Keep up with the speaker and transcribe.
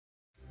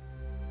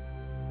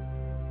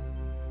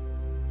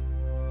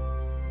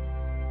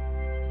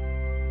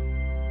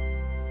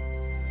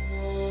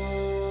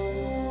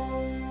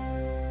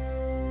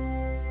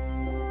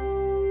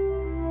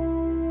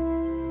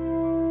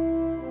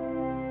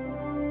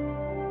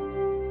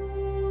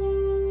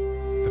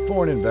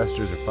foreign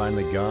investors are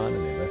finally gone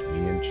and they left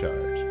me in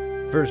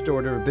charge. First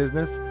order of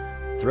business,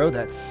 throw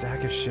that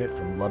sack of shit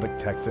from Lubbock,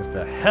 Texas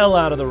the hell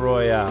out of the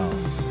Royale.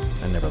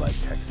 I never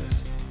liked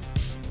Texas.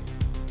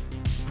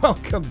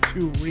 Welcome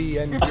to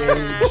Re-Engage,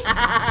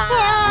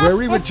 where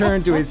we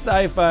return to a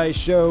sci-fi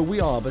show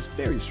we all have a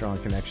very strong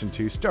connection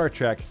to, Star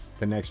Trek: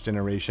 The Next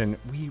Generation.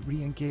 We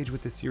re-engage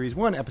with the series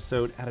one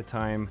episode at a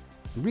time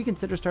and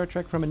reconsider Star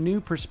Trek from a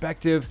new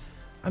perspective.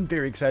 I'm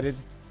very excited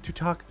to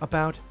talk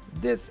about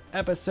this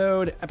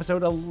episode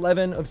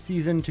 11 of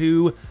Season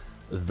 2,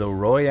 The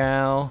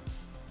Royale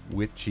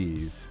with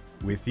Cheese.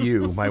 With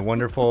you, my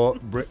wonderful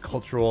Brit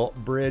Cultural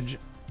Bridge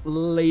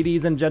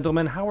ladies and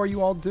gentlemen. How are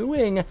you all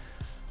doing?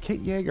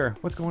 Kate Yeager,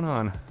 what's going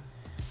on?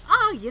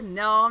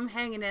 Oh, I'm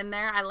hanging in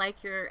there. I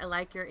like your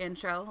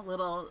intro. A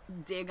little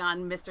dig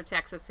on Mr.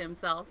 Texas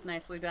himself.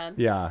 Nicely done.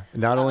 Yeah,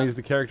 not only is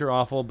the character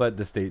awful, but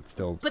the state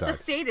still sucks. The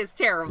state is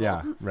terrible.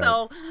 Yeah, right.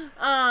 So,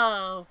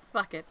 oh,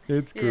 fuck it.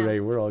 It's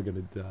great. We're all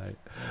going to die.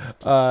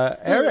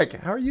 Eric,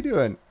 how are you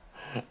doing?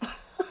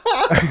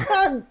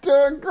 I'm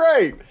doing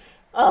great.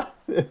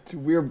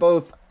 We're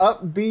both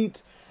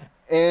upbeat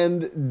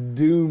and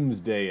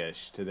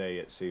doomsday-ish today,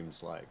 it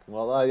seems like.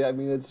 Well, I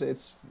mean,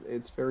 it's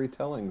very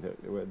telling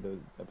that the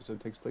episode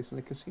takes place in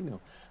a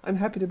casino. I'm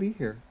happy to be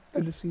here.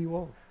 Good to see you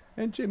all.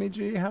 And Jimmy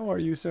G, how are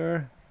you,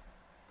 sir?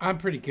 I'm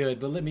pretty good,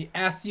 but let me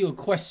ask you a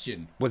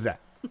question. What's that?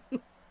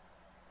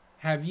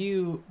 Have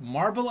you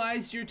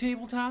marbleized your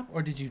tabletop,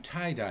 or did you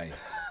tie-dye it?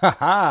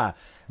 Haha,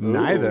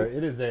 neither.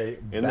 It is a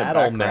In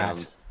battle the mat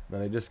background.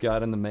 that I just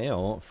got in the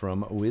mail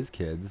from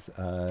WizKids.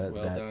 Well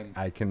that done.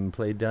 I can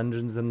play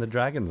Dungeons and the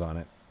Dragons on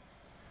it.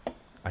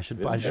 I should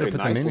have very put the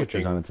nice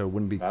miniatures looking on it so it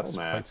wouldn't be battle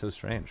mat. quite so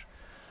strange.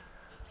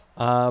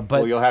 But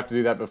Well, you'll have to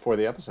do that before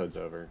the episode's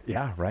over.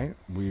 yeah, right.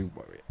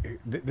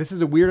 This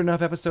is a weird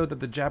enough episode that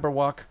the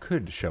Jabberwock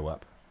could show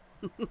up.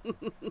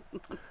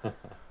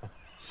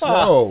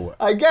 So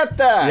I get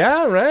that.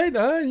 yeah, right.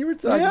 You were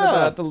talking Yeah.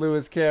 about the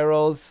Lewis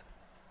Carrolls.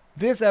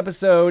 This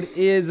episode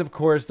is, of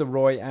course, the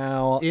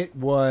Royale. It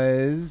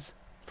was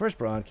first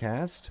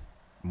broadcast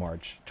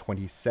March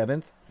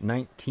 27th,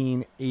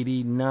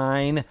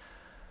 1989. A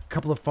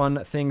couple of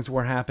fun things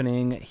were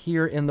happening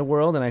here in the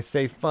world, and I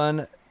say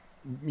fun,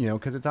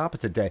 because it's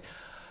opposite day.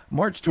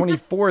 March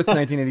 24th,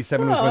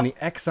 1987 was when the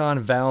Exxon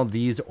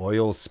Valdez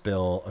oil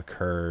spill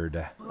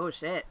occurred. Oh,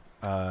 shit.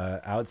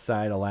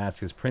 Outside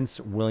Alaska's Prince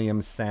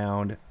William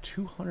Sound,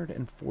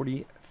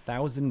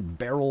 240,000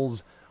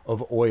 barrels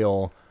of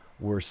oil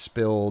were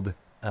spilled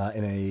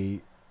in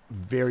a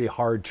very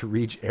hard to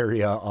reach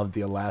area of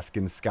the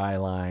Alaskan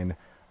skyline,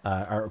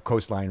 or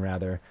coastline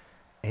rather.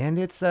 And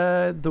it's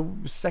the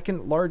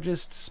second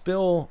largest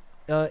spill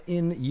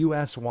in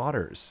U.S.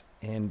 waters.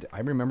 And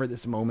I remember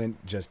this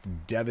moment just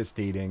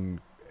devastating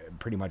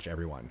pretty much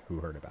everyone who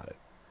heard about it.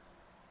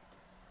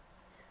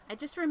 I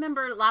just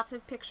remember lots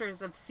of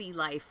pictures of sea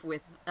life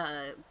with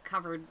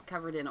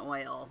covered in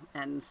oil,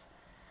 and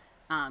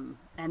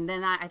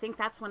then I think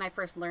that's when I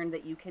first learned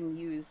that you can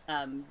use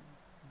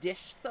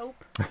dish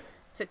soap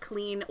to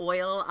clean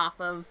oil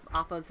off of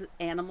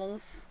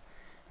animals,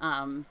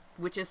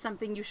 which is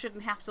something you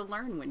shouldn't have to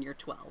learn when you're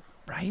 12.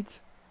 Right?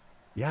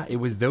 Yeah, it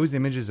was those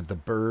images of the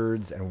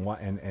birds and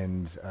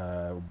wildlife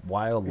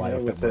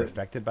that were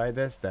affected by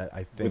this that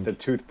I think... With the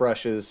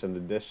toothbrushes and the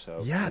dish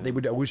soap. Yeah, they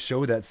would always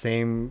show that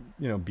same,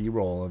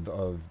 B-roll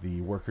of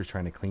the workers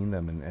trying to clean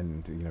them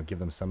and give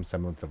them some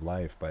semblance of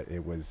life. But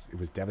it was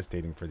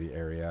devastating for the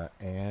area.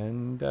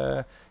 And,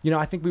 I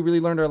think we really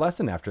learned our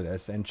lesson after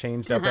this and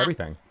changed up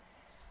everything.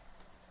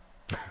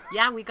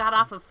 Yeah, we got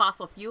off of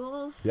fossil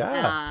fuels.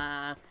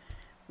 Yeah.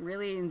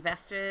 Really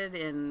invested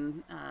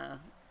in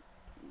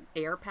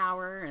air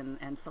power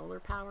and solar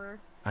power.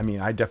 I mean,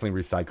 I definitely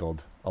recycled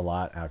a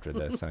lot after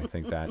this. And I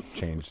think that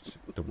changed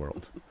the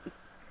world.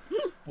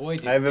 Boy,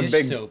 I have a did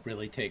dish big- soap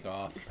really take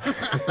off.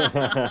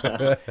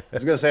 I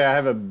was going to say, I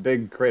have a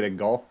big crate of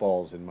golf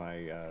balls in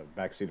my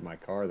backseat of my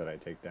car that I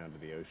take down to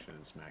the ocean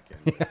and smack in.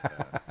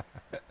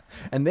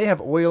 And they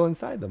have oil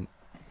inside them.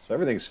 So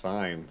everything's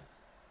fine.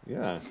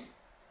 Yeah.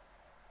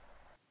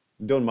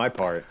 I'm doing my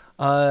part.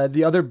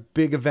 The other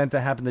big event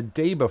that happened the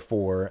day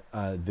before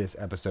this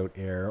episode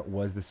aired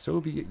was the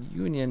Soviet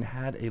Union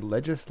had a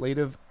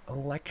legislative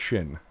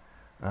election.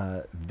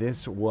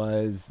 This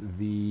was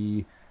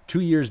the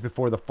 2 years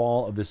before the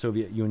fall of the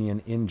Soviet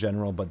Union in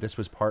general, but this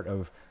was part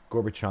of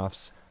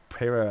Gorbachev's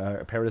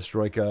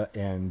perestroika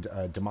and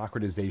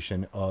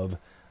democratization of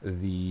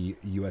the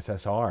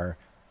USSR.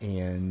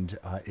 And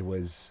it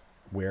was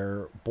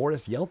where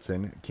Boris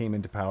Yeltsin came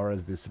into power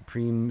as the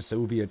Supreme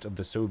Soviet of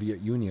the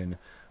Soviet Union.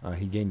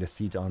 He gained a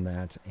seat on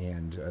that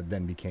and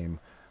then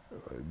became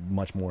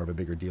much more of a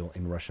bigger deal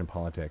in Russian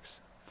politics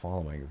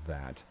following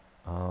that.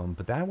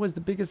 But that was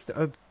the biggest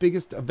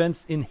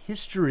events in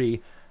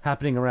history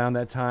happening around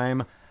that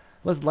time.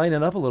 Let's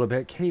lighten it up a little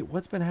bit. Kate,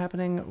 what's been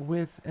happening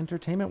with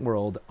Entertainment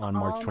World on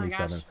March 27th?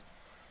 Gosh,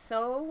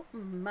 so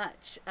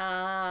much.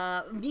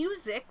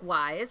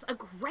 Music-wise, a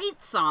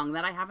great song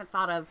that I haven't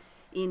thought of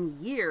in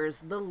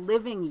years, The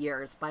Living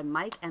Years by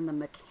Mike and the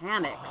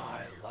Mechanics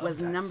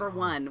was number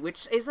one,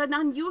 which is an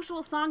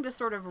unusual song to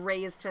sort of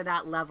raise to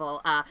that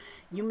level.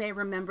 You may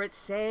remember it.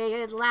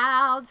 Say it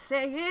loud,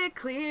 say it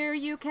clear,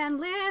 you can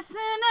listen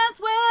as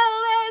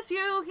well as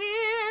you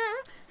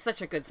hear.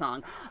 Such a good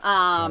song.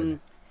 I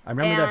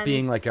remember that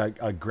being like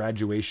a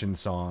graduation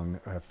song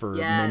for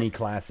many Yes.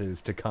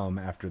 classes to come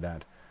after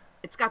that.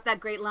 It's got that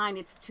great line,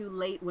 it's too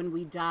late when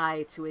we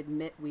die to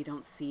admit we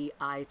don't see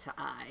eye to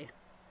eye,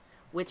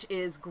 which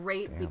is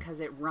great because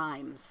it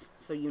rhymes,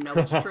 so you know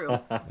it's true.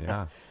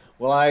 Yeah.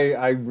 Well,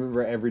 I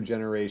remember every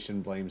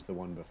generation blames the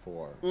one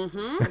before.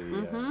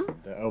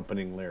 The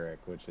opening lyric,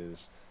 which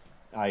is,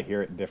 I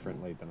hear it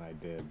differently than I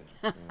did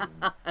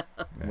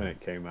when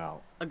it came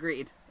out.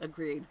 Agreed.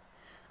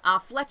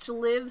 Fletch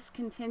Lives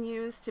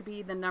continues to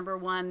be the number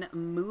one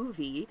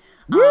movie.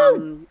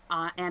 And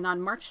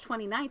on March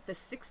 29th, the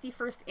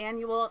 61st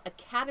Annual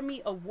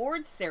Academy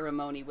Awards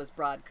ceremony was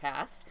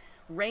broadcast.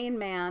 Rain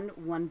Man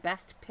won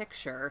Best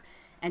Picture.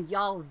 And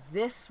y'all,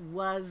 this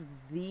was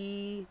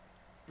the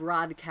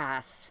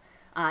broadcast.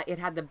 It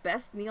had the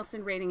best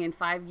Nielsen rating in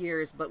 5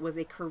 years, but was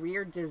a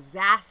career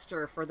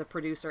disaster for the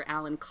producer,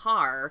 Alan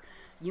Carr.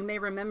 You may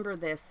remember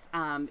this.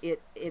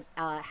 It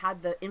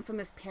had the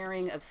infamous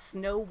pairing of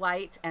Snow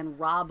White and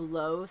Rob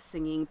Lowe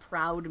singing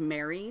Proud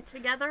Mary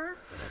together,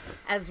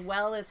 as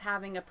well as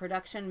having a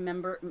production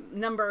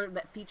number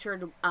that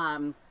featured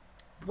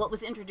what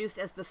was introduced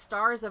as the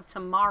Stars of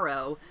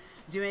Tomorrow,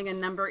 doing a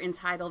number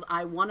entitled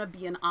I Wanna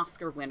Be an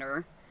Oscar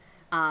Winner.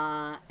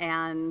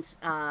 And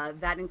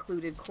that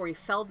included Corey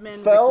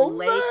Feldman, Ricky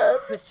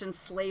Lake, Christian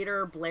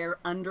Slater, Blair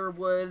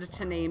Underwood,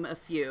 to name a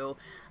few,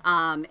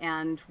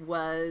 and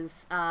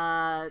was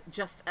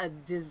just a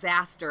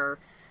disaster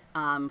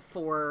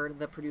for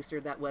the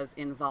producer that was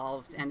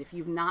involved. And if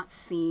you've not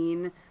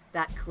seen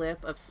that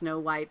clip of Snow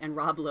White and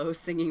Rob Lowe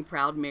singing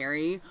Proud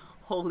Mary,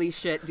 holy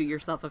shit, do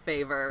yourself a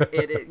favor.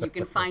 You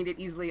can find it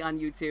easily on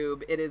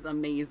YouTube. It is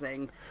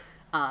amazing.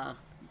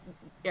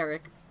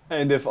 Eric?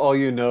 And if all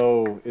you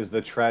know is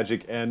the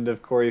tragic end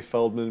of Corey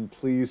Feldman,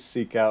 please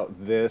seek out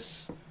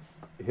his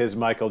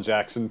Michael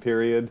Jackson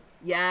period.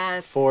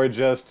 Yes. For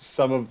just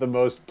some of the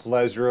most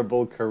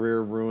pleasurable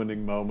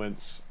career-ruining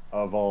moments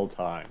of all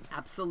time.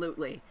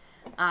 Absolutely.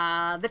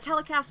 The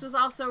telecast was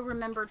also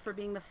remembered for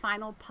being the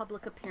final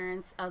public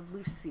appearance of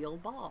Lucille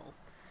Ball.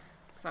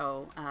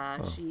 So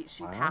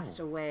she passed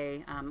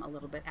away a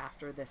little bit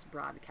after this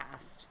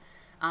broadcast.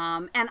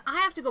 And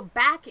I have to go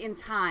back in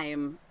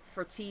time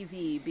for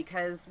TV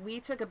because we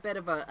took a bit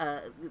of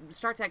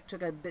Star Trek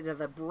took a bit of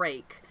a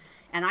break,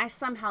 and I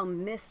somehow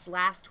missed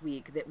last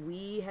week that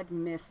we had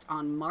missed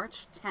on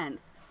March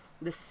 10th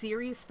the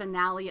series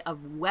finale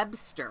of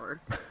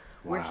Webster,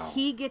 where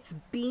he gets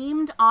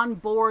beamed on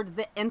board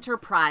the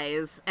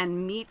Enterprise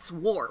and meets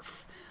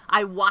Worf.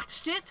 I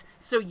watched it,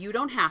 so you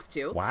don't have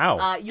to.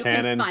 Wow. You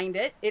Canon. can find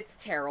it. It's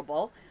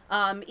terrible.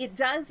 It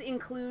does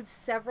include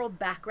several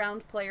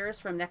background players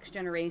from Next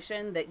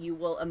Generation that you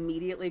will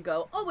immediately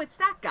go, oh, it's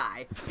that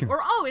guy,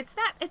 or oh, it's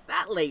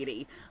that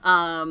lady.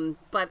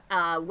 But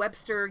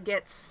Webster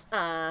gets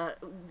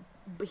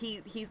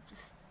he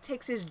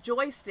takes his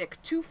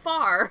joystick too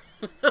far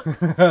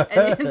and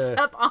ends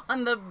up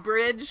on the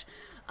bridge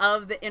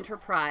of the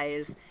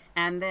Enterprise,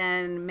 and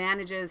then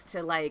manages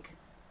to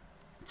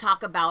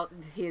talk about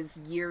his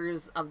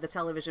years of the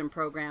television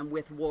program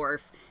with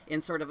Worf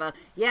in sort of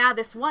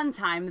this one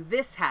time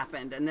this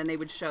happened, and then they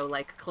would show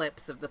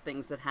clips of the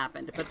things that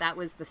happened. But that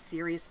was the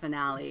series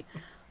finale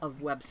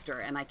of Webster,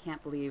 and I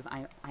can't believe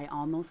I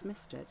almost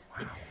missed it.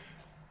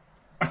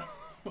 Wow.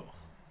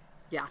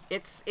 Yeah,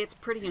 it's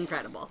pretty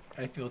incredible.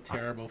 I feel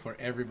terrible for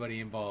everybody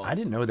involved. I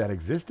didn't know that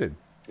existed.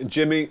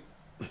 Jimmy,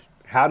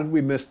 how did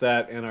we miss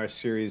that in our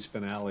series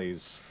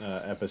finales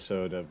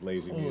episode of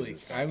Lazy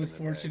Music? I was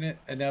fortunate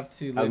enough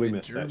to live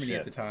in Germany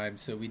at the time,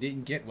 so we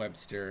didn't get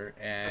Webster,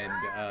 and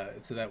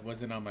so that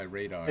wasn't on my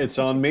radar. It's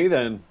on me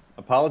then.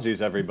 Apologies,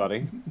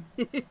 everybody.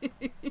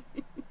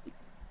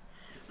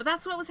 But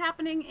that's what was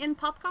happening in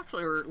pop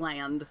culture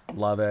land.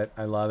 Love it.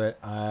 I love it.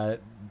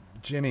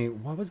 Jimmy,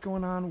 what was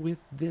going on with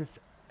this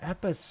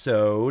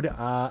episode?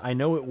 I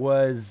know it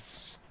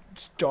was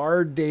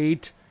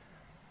Stardate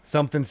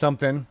something.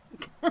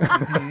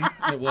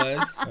 It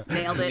was.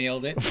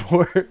 Nailed it.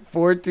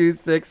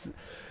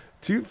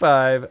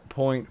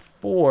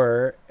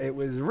 42625.4. It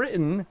was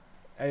written,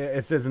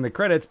 it says in the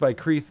credits, by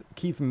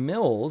Keith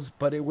Mills,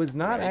 but it was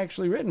not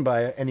actually written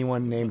by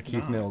anyone named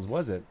Keith Mills,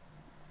 was it?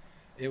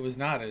 It was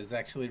not. It was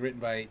actually written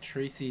by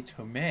Tracy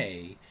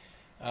Tomei,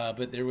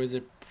 but there was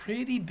a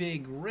pretty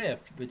big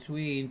rift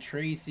between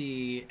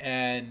Tracy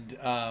and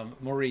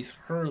Maurice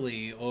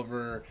Hurley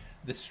over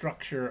the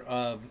structure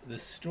of the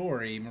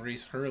story.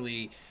 Maurice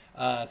Hurley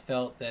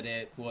felt that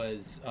it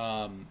was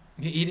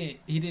he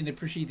didn't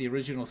appreciate the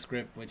original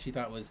script, which he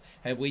thought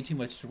had way too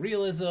much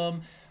surrealism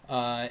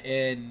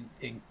and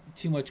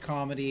too much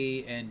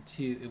comedy, and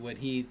what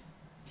he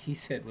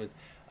said was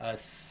a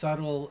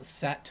subtle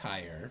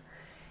satire.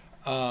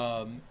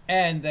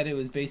 And that it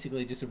was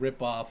basically just a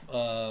ripoff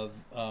of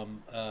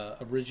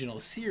original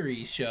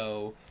series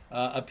show,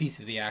 A Piece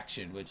of the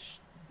Action, which,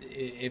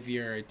 if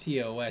you're a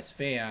TOS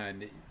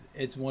fan,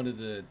 it's one of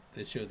the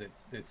shows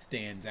that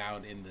stands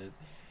out in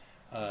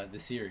the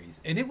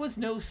series. And it was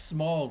no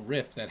small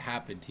riff that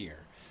happened here.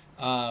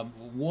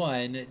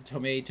 One,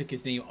 Tomei took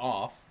his name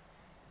off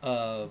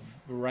of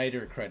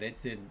writer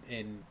credits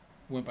and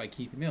went by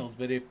Keith Mills.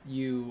 But if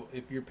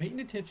you're paying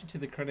attention to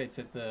the credits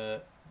at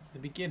the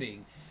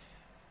beginning,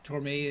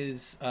 Tomei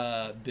is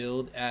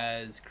billed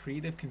as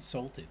creative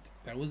consultant.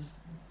 That was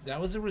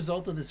a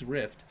result of this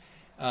rift.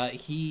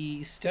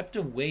 He stepped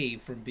away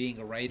from being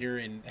a writer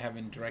and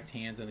having direct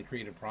hands on the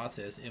creative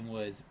process and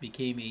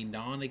became a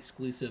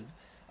non-exclusive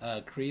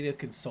creative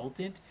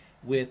consultant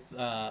with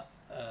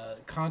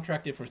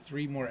contracted for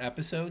 3 more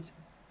episodes,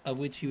 of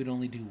which he would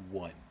only do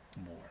 1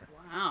 more.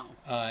 Wow.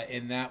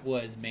 And that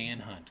was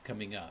Manhunt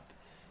coming up.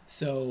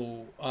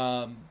 So,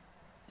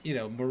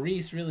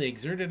 Maurice really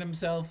exerted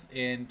himself,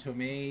 and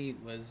Tomei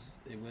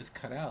was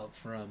cut out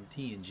from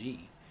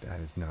TNG. That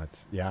is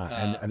nuts.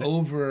 Yeah. And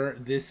over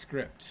this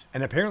script.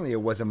 And apparently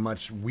it was a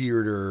much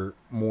weirder,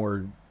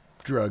 more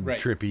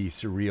trippy,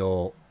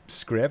 surreal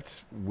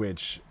script,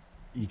 which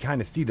you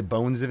kind of see the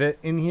bones of it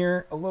in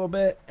here a little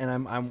bit.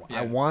 And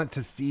I want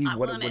to see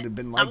what it would have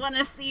been like. I want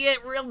to see it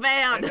real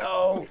bad. I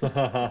know.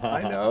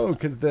 I know.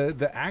 Because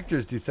the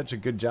actors do such a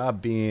good job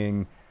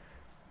being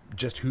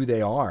just who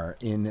they are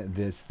in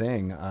this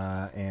thing.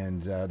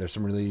 And there's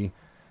some really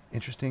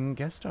interesting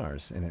guest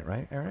stars in it,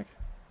 right, Eric?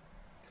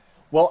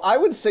 Well, I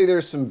would say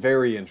there's some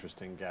very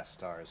interesting guest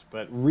stars,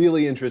 but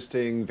really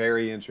interesting,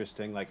 very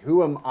interesting. Like,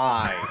 who am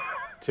I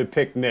to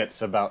pick nits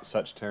about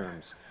such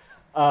terms?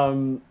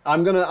 I'm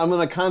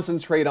gonna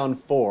concentrate on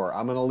 4.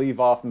 I'm gonna leave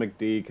off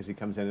McD because he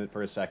comes in it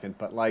for a second,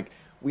 but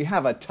we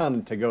have a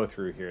ton to go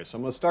through here. So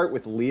I'm gonna start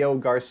with Leo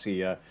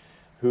Garcia,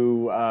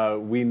 who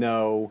we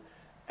know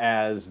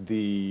as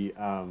the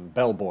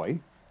bellboy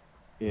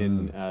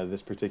in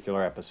this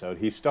particular episode.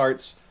 He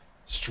starts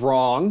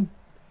strong,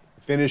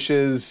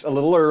 finishes a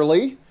little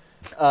early,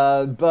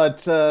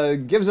 but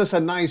gives us a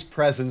nice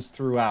presence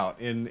throughout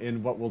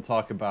in what we'll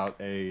talk about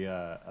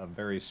a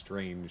very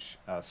strange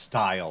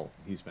style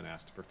he's been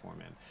asked to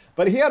perform in.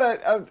 But he had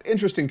an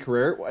interesting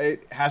career.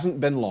 It hasn't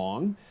been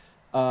long.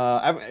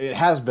 It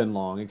has been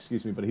long,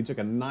 excuse me, but he took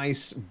a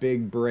nice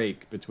big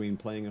break between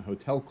playing a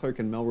hotel clerk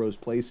in Melrose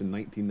Place in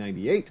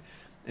 1998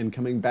 and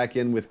coming back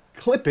in with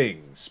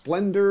Clipping,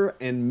 Splendor,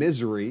 and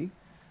Misery,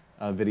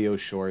 a video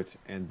short,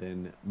 and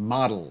then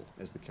Model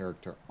as the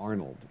character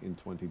Arnold in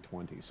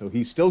 2020. So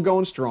he's still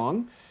going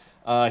strong.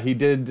 He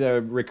did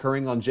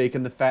recurring on Jake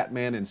and the Fat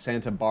Man and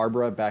Santa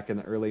Barbara back in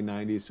the early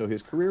 90s, so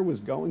his career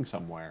was going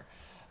somewhere.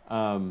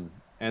 And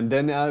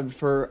then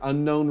for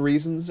unknown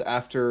reasons,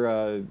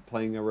 after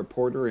playing a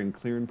reporter in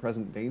Clear and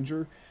Present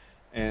Danger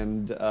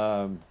and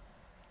a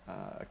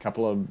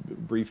couple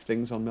of brief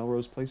things on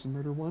Melrose Place and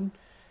Murder 1,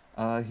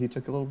 he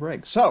took a little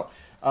break. So,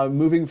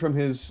 moving from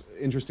his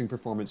interesting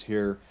performance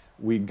here,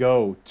 we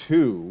go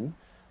to,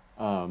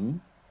 I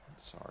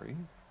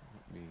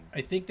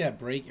think that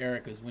break,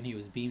 Eric, was when he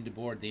was beamed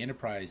aboard the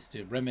Enterprise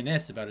to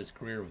reminisce about his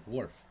career with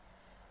Worf.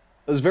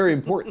 It was very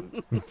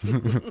important.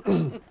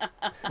 It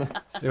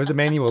was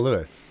Emmanuel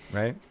Lewis,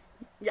 right?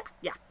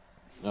 Yeah.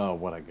 Oh,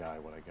 what a guy.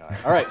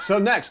 All right, so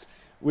next,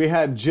 we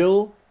had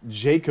Jill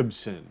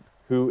Jacobson,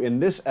 who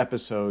in this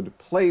episode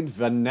played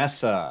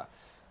Vanessa,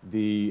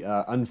 the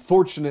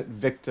unfortunate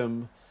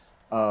victim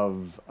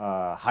of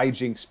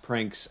hijinks,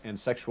 pranks, and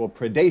sexual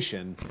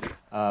predation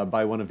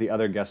by one of the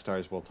other guest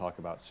stars we'll talk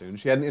about soon.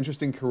 She had an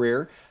interesting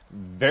career,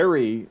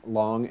 very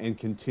long and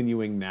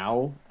continuing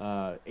now,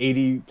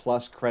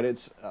 80-plus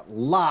credits,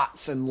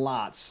 lots and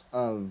lots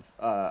of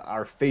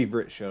our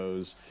favorite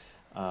shows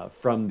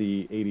from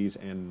the 80s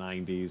and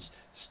 90s,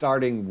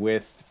 starting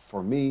with,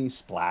 for me,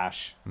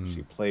 Splash.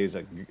 She plays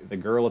the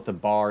girl at the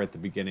bar at the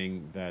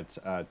beginning that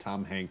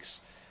Tom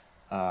Hanks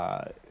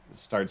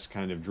starts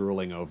kind of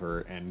drooling over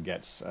and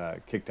gets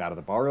kicked out of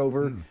the bar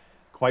over.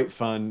 Quite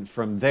fun.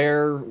 From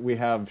there, we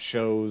have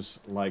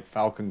shows like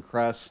Falcon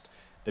Crest,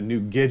 the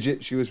new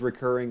Gidget she was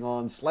recurring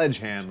on,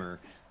 Sledgehammer,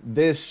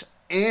 this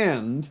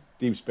and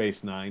Deep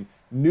Space Nine,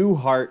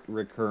 Newhart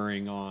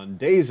recurring on,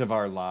 Days of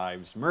Our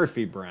Lives,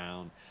 Murphy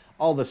Brown,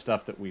 all the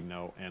stuff that we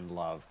know and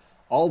love,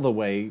 all the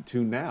way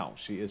to now.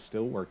 She is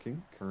still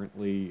working.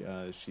 Currently,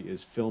 she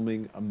is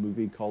filming a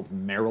movie called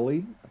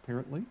Merrily,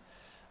 apparently.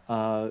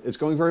 It's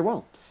going very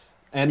well.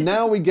 And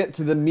now we get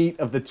to the meat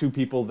of the 2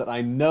 people that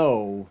I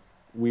know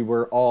we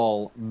were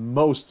all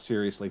most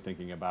seriously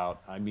thinking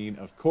about. I mean,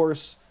 of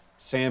course,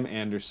 Sam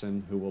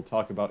Anderson, who will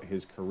talk about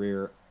his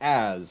career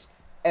as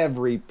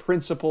every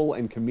principal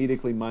and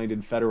comedically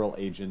minded federal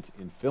agent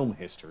in film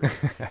history.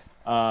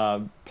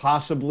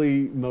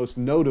 Possibly, most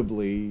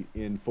notably,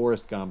 in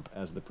Forrest Gump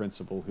as the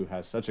principal who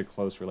has such a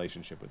close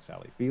relationship with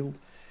Sally Field.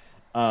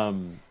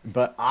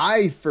 But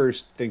I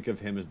first think of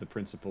him as the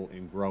principal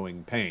in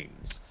Growing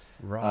Pains.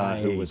 Right.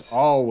 Who was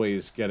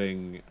always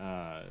getting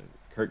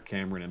Kirk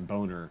Cameron and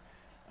Boner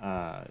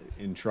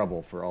in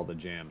trouble for all the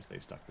jams they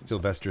stuck themselves.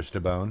 Sylvester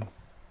Stallone.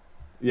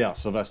 Yeah,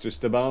 Sylvester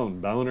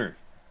Stallone, Boner,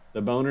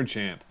 the Boner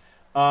champ.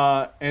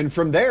 And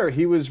from there,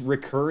 he was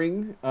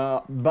recurring,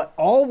 but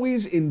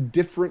always in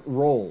different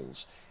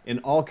roles in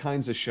all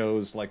kinds of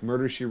shows. Like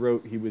Murder, She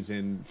Wrote, he was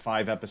in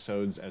 5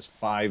 episodes as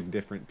 5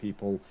 different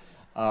people.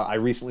 I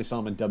recently saw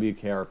him in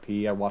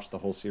WKRP. I watched the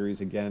whole series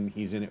again.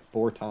 He's in it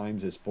 4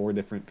 times as 4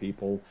 different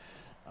people.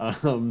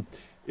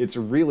 It's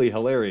really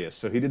hilarious.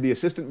 So he did the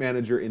assistant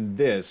manager in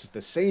this.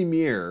 The same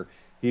year,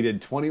 he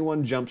did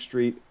 21 Jump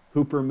Street,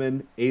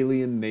 Hooperman,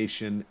 Alien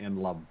Nation, and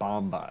La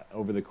Bamba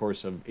over the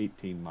course of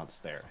 18 months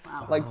there.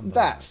 Wow. Like, Bamba,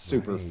 that's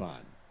super right. fun.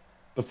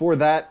 Before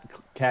that,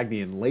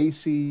 Cagney and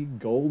Lacey,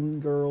 Golden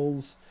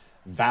Girls,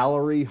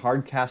 Valerie,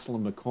 Hardcastle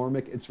and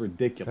McCormick. It's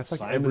ridiculous. That's like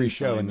Simon every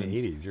show in the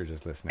Simon. 80s. You're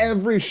just listening.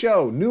 Every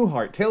show.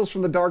 Newhart, Tales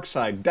from the Dark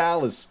Side,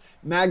 Dallas,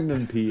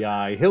 Magnum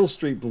P.I., Hill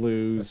Street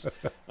Blues.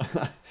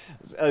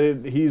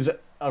 He's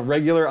a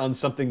regular on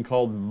something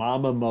called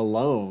Mama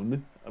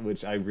Malone,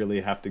 which I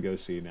really have to go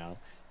see now.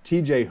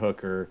 T.J.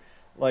 Hooker,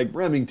 like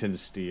Remington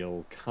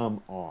Steele.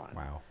 Come on.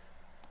 Wow.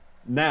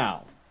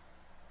 Now,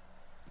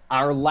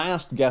 our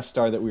last guest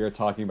star that we are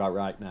talking about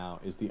right now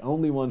is the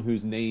only one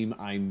whose name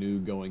I knew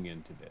going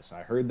into this.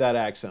 I heard that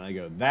accent. I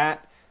go,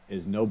 that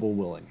is Noble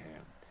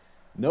Willingham.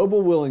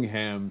 Noble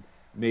Willingham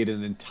made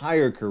an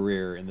entire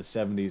career in the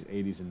 70s,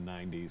 80s, and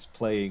 90s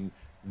playing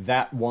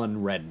that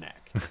one redneck.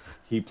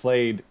 He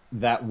played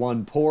that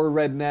one poor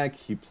redneck.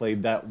 He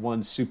played that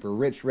one super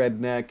rich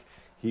redneck.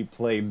 He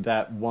played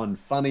that one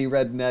funny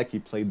redneck. He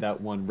played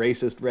that one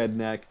racist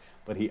redneck.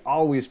 But he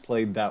always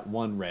played that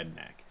one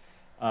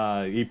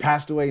redneck. He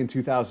passed away in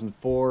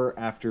 2004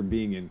 after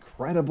being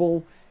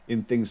incredible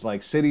in things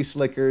like City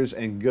Slickers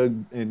and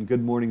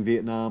Good Morning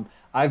Vietnam.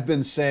 I've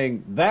been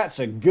saying, that's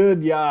a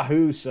good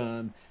Yahoo,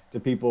 son, to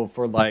people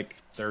for like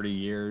 30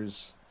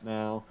 years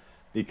now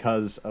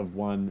because of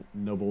one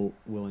Noble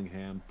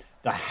Willingham.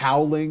 The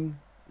Howling,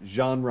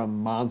 genre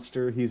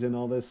monster, he's in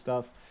all this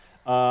stuff.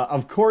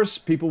 Of course,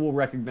 people will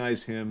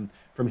recognize him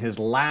from his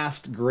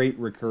last great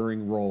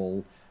recurring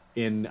role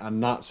in a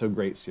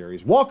not-so-great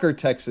series, Walker,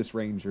 Texas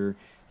Ranger.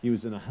 He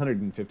was in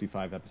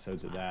 155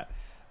 episodes of that.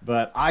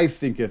 But I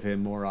think of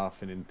him more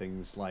often in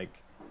things like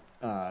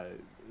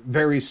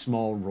very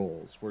small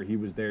roles, where he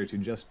was there to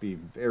just be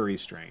very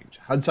strange.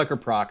 Hudsucker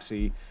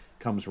Proxy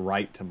comes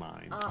right to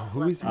mind. Oh,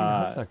 Who is he in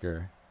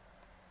Hudsucker?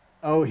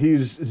 Oh,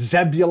 he's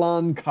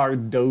Zebulon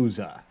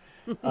Cardoza.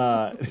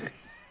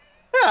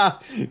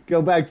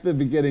 Go back to the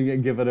beginning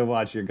and give it a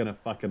watch. You're going to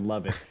fucking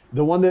love it.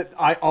 The one that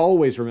I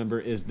always remember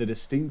is The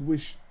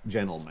Distinguished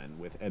Gentleman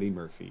with Eddie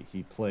Murphy.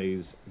 He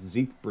plays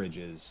Zeke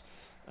Bridges,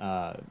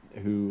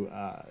 who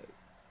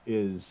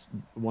is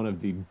one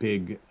of the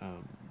big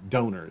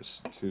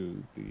donors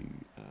to the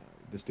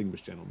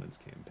Distinguished Gentleman's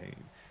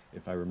campaign,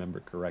 if I remember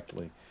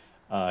correctly.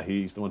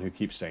 He's the one who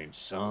keeps saying,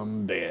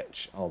 "some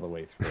bitch," all the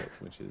way through it,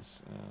 which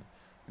is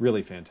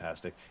really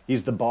fantastic.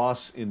 He's the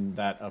boss in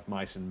that Of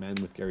Mice and Men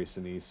with Gary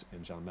Sinise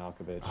and John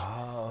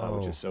Malkovich,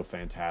 which is so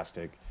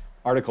fantastic.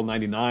 Article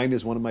 99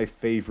 is one of my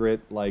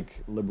favorite,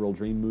 like, liberal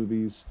dream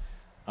movies.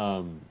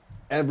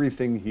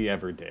 Everything he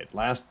ever did.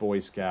 Last Boy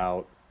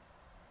Scout.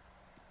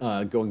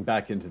 Going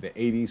back into the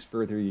 80s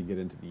further, you get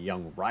into the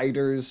Young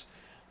Riders.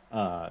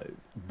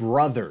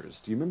 Brothers.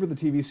 Do you remember the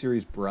TV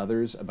series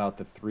Brothers, about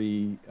the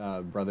 3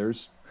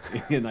 brothers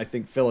in, I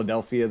think,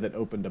 Philadelphia that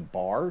opened a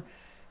bar?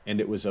 And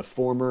it was a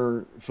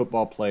former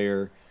football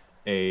player,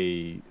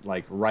 a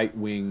like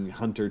right-wing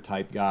hunter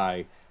type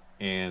guy,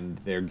 and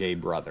their gay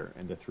brother,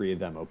 and the 3 of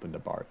them opened a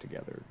bar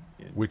together.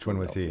 Which one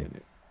was he?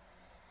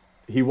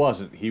 He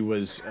wasn't. He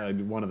was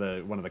one of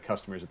the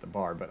customers at the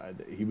bar, but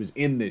he was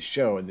in this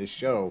show, and this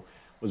show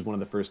was one of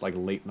the first like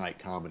late night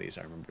comedies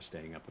I remember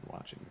staying up and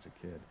watching as a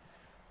kid.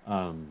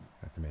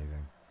 That's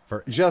amazing.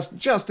 For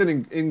Just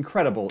an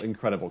incredible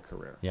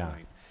career. yeah.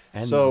 Right?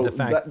 And So the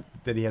fact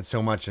that he had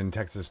so much in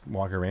Texas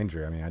Walker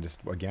Ranger, I mean,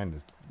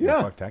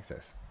 Yeah. fuck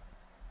Texas.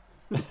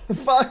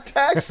 Fuck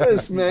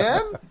Texas,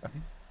 man.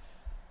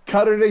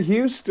 Cutter to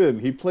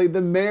Houston. He played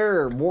the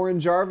mayor, Warren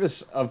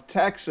Jarvis of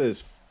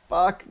Texas.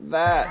 Fuck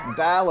that.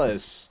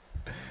 Dallas.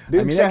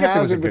 Dukes I of guess it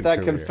was a Hazzard with good that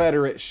career.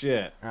 Confederate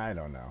shit. I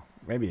don't know.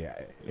 Maybe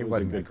it was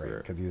wasn't a that good great career.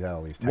 because he's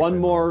at least Texas. One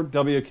more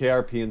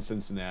WKRP in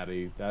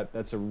Cincinnati.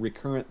 That's a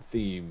recurrent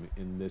theme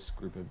in this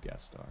group of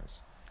guest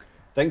stars.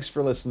 Thanks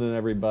for listening,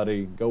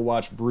 everybody. Go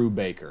watch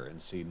Brubaker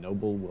and see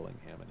Noble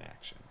Willingham in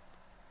action.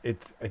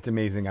 It's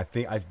amazing.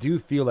 I do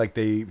feel like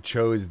they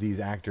chose these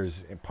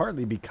actors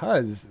partly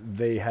because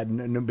they had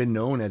been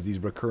known as these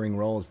recurring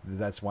roles.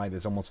 That's why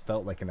this almost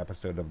felt like an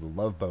episode of The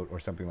Love Boat or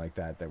something like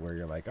that where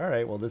you're like, all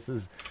right, well,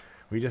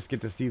 we just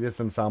get to see this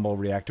ensemble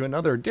react to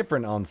another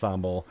different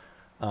ensemble.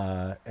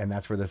 And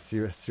that's where the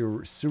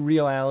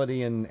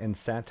surreality and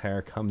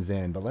satire comes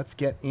in. But let's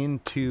get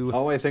into...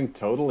 Oh, I think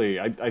totally.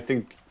 I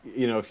think,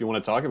 if you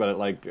want to talk about it,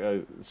 like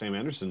Sam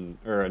Anderson,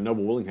 or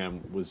Noble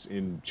Willingham was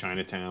in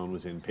Chinatown,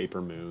 was in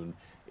Paper Moon,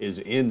 is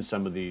in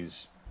some of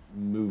these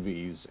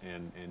movies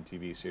and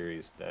TV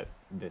series that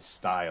this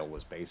style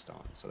was based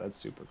on. So that's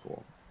super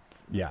cool.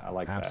 Yeah, I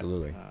like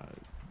absolutely.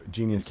 that.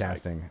 Genius insight.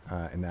 casting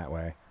in that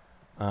way.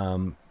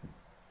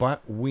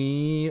 But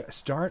we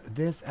start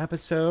this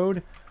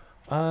episode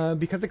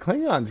because the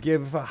Klingons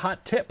give a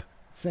hot tip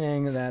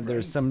saying that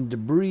there's some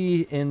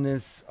debris in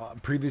this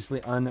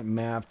previously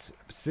unmapped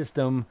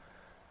system.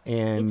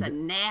 And It's a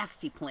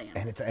nasty plan.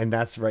 and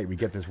that's right. We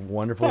get this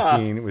wonderful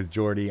scene with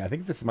Geordi. I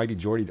think this might be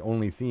Geordi's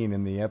only scene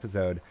in the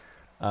episode.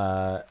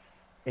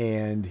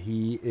 And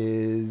he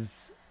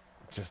is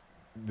just,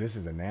 this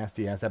is a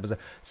nasty ass episode.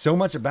 So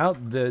much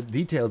about the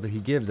details that he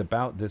gives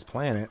about this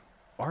planet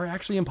are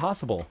actually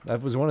impossible.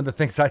 That was one of the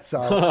things I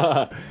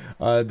saw.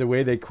 The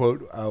way they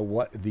quote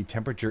what the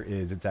temperature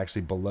is, it's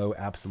actually below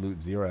absolute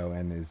zero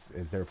and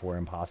is therefore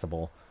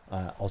impossible.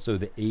 Also,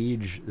 the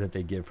age that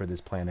they give for this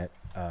planet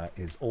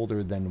is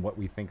older than what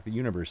we think the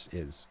universe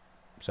is.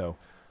 So,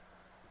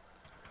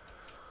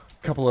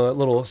 a couple of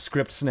little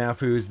script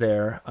snafus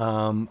there.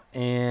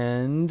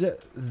 And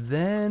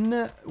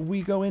then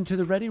we go into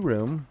the ready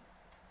room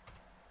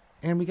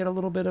and we get a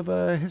little bit of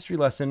a history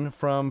lesson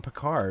from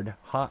Picard,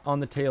 hot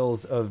on the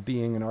tails of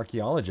being an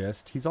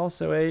archaeologist. He's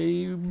also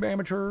a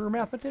amateur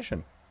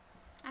mathematician.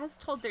 I was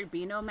told there'd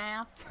be no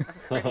math. I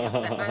was pretty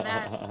upset by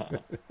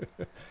that.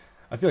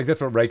 I feel like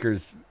that's what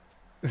Riker's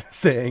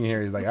saying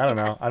here. He's like, I don't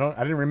know. Yes.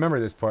 I didn't remember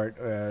this part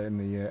in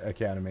the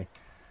academy.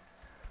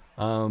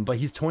 But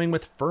he's toying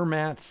with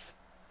Fermat's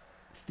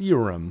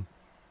theorem,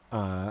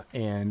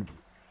 and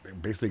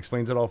basically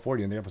explains it all for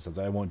you in the episodes.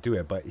 I won't do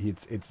it, but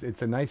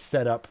it's a nice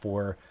setup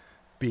for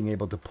being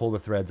able to pull the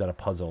threads out of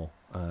puzzle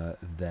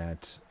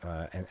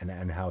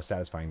and how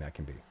satisfying that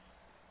can be.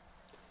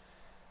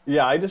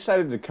 Yeah, I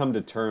decided to come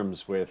to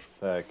terms with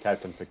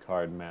Captain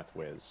Picard Math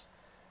Whiz.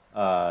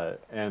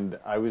 And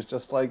I was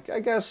just like, I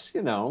guess,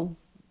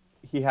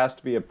 he has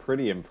to be a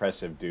pretty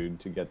impressive dude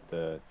to get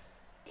the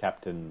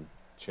captain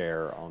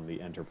chair on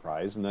the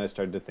Enterprise. And then I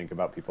started to think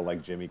about people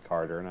like Jimmy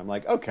Carter, and I'm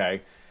like,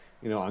 okay,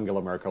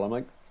 Angela Merkel. I'm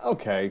like,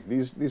 okay,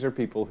 these are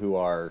people who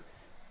are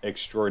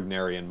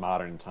extraordinary in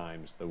modern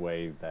times, the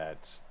way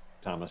that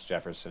Thomas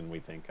Jefferson we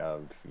think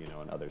of,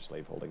 and other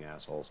slaveholding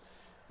assholes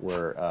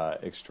were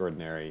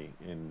extraordinary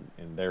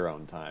in their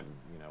own time,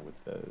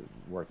 with the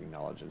working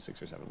knowledge in 6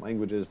 or 7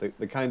 languages,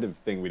 the kind of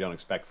thing we don't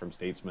expect from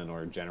statesmen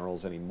or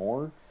generals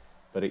anymore,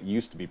 but it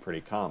used to be pretty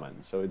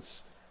common. So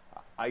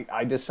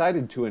I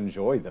decided to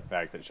enjoy the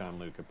fact that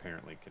Jean-Luc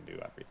apparently can do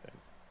everything.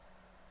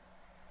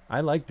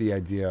 I like the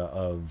idea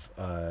of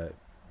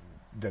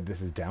that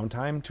this is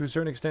downtime to a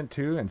certain extent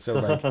too, and so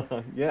like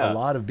Yeah. a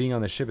lot of being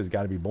on the ship has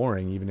got to be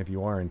boring, even if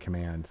you are in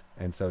command.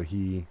 And so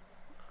he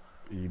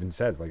even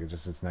says like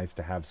it's nice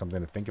to have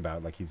something to think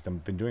about, like he's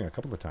been doing a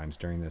couple of times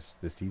during this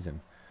season.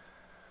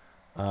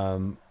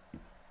 But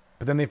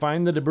then they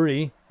find the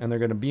debris and they're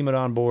going to beam it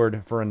on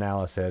board for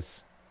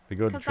analysis. They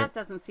go to Because that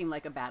doesn't seem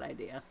like a bad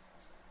idea.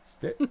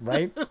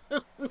 right?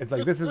 It's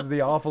like, this is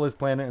the awfulest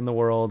planet in the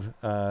world,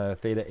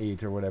 Theta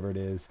 8 or whatever it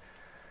is.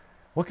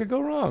 What could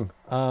go wrong?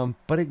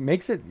 But it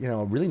makes it,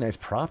 a really nice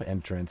prop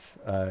entrance.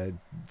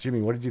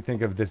 Jimmy, what did you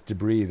think of this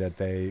debris that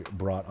they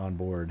brought on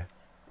board?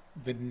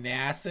 The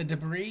NASA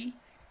debris?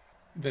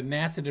 The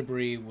NASA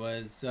debris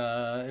was,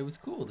 it was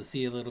cool to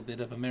see a little bit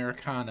of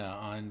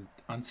Americana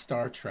on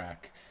Star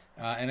Trek.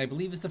 And I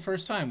believe it's the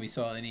first time we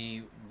saw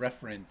any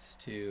reference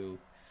to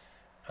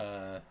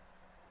the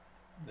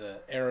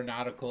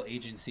aeronautical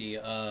agency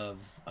of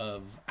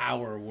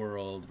our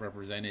world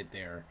represented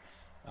there.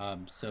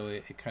 So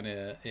it kind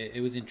of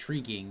it was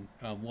intriguing.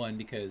 One,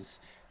 because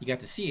you got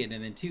to see it,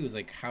 and then two, it was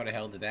like, how the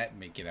hell did that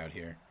make it out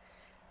here?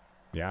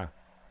 Yeah.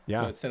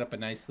 So it set up a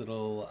nice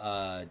little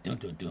dun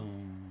dun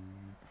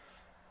dun.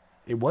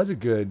 It was a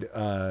good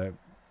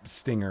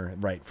stinger,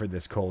 right, for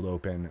this cold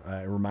open.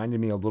 It reminded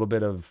me a little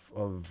bit of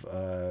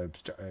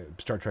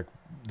Star Trek,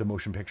 the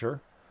motion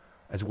picture,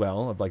 as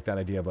well, of like that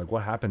idea of like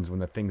what happens when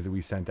the things that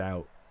we sent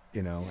out,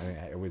 and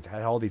it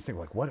had all these things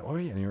like what are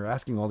you? And you're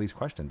asking all these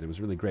questions. It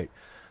was really great.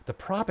 The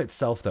prop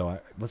itself, though,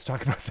 let's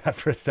talk about that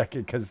for a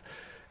second, because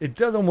it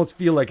does almost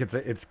feel like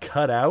it's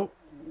cut out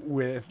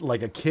with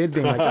like a kid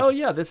being like, oh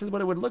yeah, this is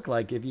what it would look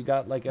like if you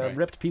got like a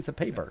ripped piece of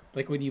paper.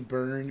 Like when you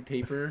burn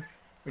paper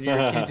when you're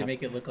a kid to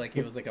make it look like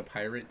it was like a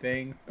pirate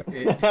thing.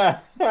 You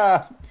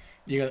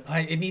go,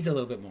 it needs a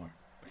little bit more.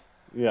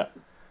 Yeah.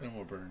 A little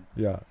more burn.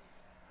 Yeah.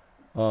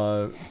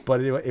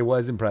 But it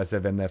was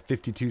impressive, and the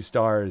 52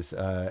 stars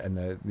and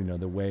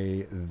the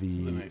way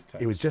nice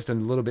touch. it was just a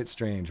little bit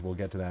strange. We'll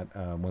get to that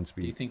once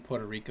we. Do you think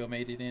Puerto Rico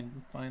made it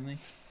in finally?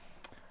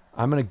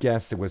 I'm gonna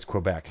guess it was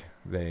Quebec.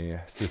 They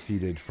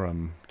seceded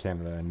from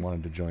Canada and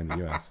wanted to join the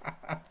U.S.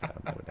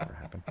 That would never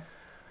happen.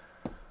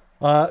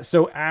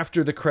 So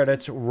after the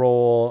credits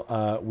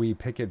roll, we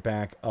pick it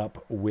back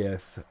up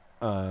with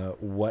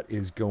what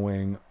is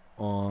going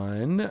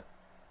on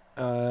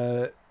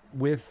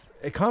with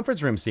a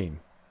conference room scene,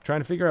 trying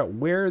to figure out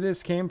where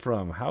this came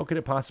from. How could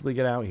it possibly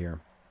get out here?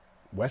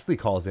 Wesley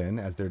calls in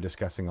as they're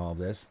discussing all of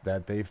this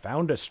that they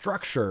found a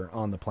structure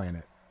on the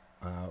planet,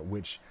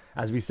 which,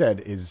 as we said,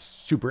 is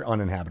super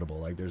uninhabitable.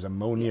 Like there's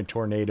ammonia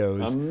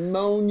tornadoes.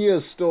 Ammonia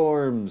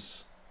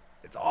storms.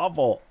 It's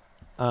awful.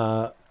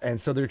 And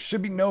so there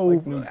should be no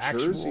like New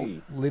actual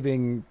Jersey.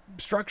 living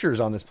structures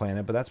on this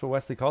planet, but that's what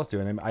Wesley calls to.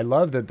 And I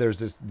love that there's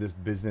this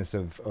business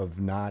of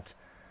not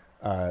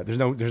there's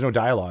no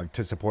dialogue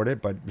to support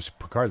it, but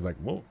Picard's like,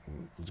 well,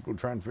 let's go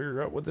try and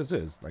figure out what this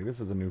is. Like, this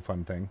is a new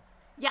fun thing.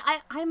 Yeah,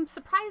 I'm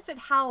surprised at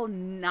how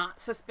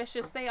not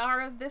suspicious they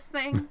are of this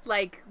thing.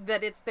 Like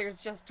that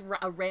there's just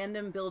a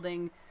random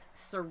building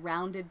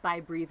surrounded by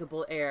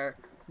breathable air.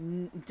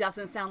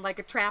 Doesn't sound like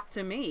a trap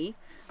to me.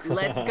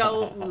 Let's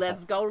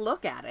go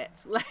look at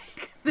it.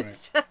 Like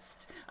it's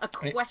just a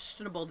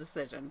questionable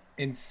decision.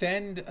 And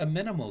send a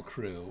minimal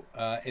crew,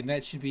 and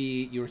that should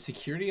be your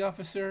security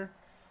officer,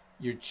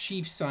 your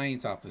chief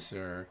science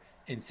officer,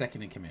 and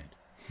second in command.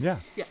 Yeah.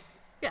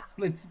 Yeah.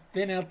 Let's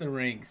thin out the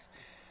ranks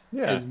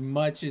Yeah. as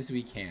much as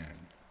we can.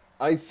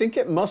 I think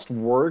it must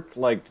work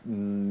like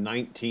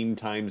 19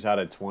 times out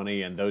of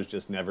 20, and those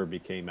just never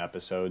became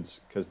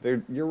episodes because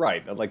you're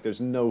right. Like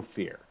there's no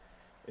fear.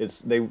 It's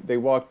they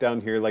walk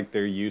down here like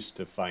they're used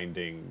to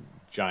finding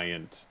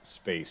giant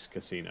space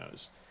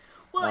casinos.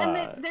 Well,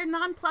 and they're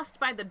nonplussed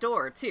by the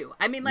door too.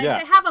 I mean, like Yeah.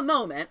 they have a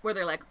moment where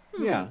they're like,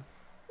 Yeah.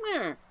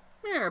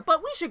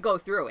 but we should go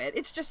through it.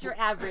 It's just your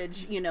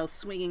average,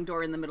 swinging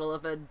door in the middle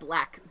of a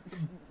black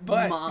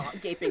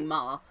gaping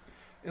maw.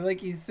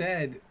 Like you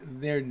said,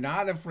 they're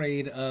not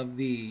afraid of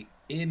the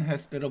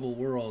inhospitable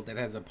world that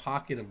has a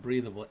pocket of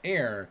breathable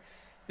air.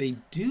 They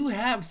do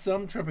have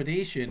some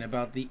trepidation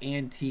about the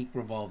antique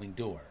revolving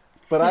door.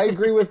 But I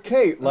agree with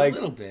Kate. Like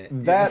little bit, yeah.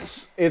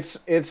 that's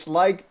it's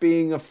like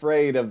being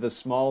afraid of the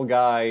small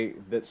guy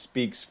that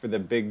speaks for the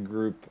big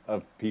group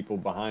of people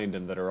behind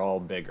him that are all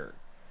bigger.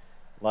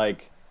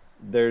 Like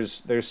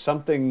there's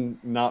something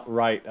not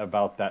right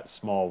about that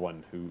small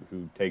one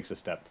who takes a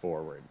step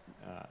forward.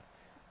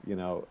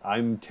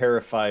 I'm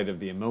terrified of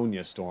the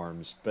ammonia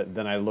storms, but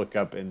then I look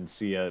up and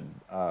see a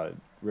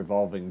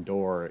revolving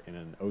door in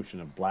an ocean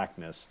of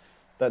blackness.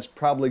 That's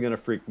probably going to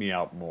freak me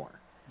out more.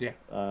 Yeah.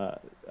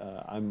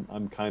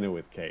 I'm kind of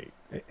with Kate.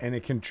 And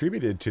it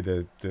contributed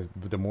to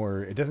the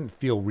more, it doesn't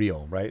feel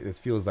real, right? It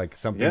feels like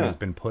something has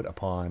been put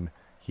upon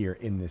here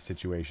in this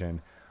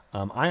situation.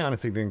 I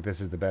honestly think this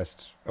is the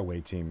best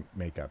away team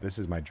makeup. This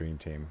is my dream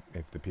team.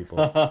 If the people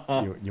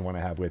you want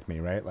to have with me,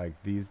 right? Like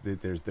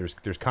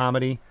there's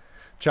comedy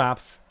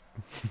chops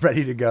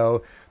ready to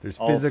go. There's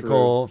All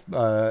physical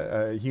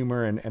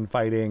humor and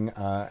fighting,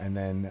 and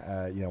then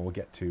we'll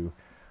get to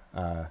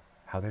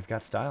how they've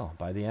got style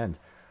by the end.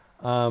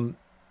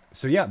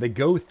 So yeah, they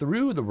go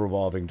through the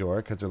revolving door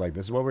because they're like,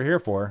 this is what we're here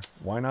for.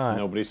 Why not?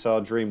 Nobody saw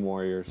Dream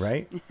Warriors.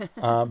 Right?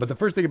 But the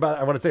first thing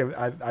I want to say,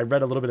 I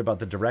read a little bit about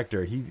the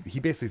director. He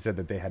basically said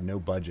that they had no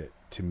budget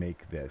to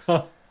make this.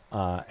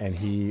 And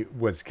he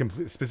was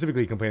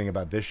specifically complaining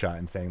about this shot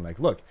and saying like,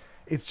 look,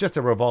 it's just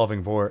a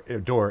revolving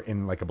door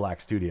in like a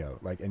black studio.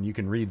 Like, and you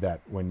can read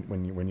that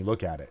when you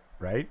look at it.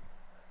 Right.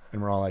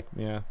 And we're all like,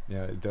 yeah,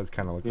 it does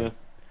kind of look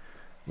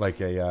like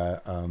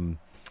a,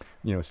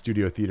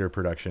 studio theater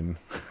production.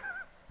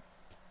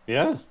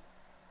 Yeah.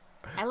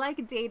 I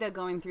like Data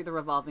going through the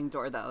revolving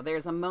door, though.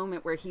 There's a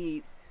moment where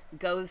he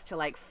goes to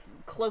like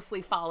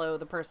closely follow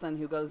the person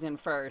who goes in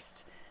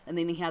first, and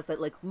then he has that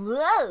like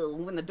whoa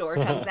when the door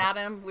comes at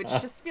him, which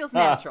just feels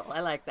natural.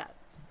 I like that.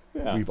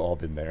 Yeah. We've all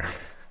been there.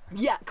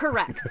 Yeah,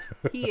 correct.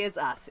 He is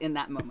us in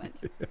that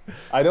moment.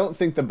 I don't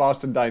think the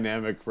Boston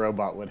Dynamic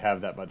robot would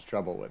have that much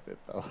trouble with it,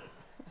 though.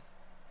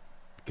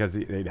 Because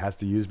it has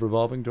to use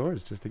revolving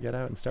doors just to get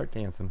out and start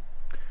dancing.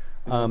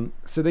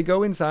 So they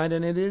go inside,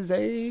 and it is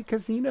a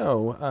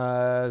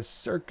casino,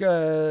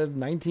 circa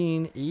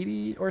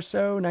 1980 or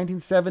so,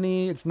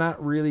 1970. It's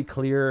not really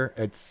clear.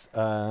 It's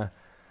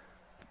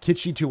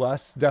kitschy to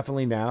us,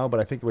 definitely now, but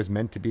I think it was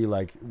meant to be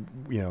like,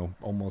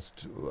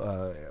 almost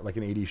like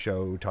an 80s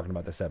show talking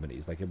about the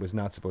 70s. Like, it was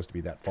not supposed to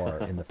be that far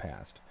in the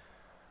past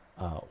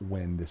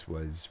when this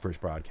was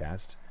first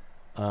broadcast.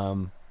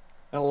 And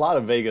a lot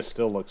of Vegas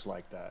still looks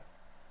like that.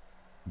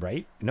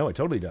 Right? No, it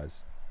totally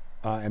does.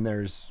 And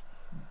there's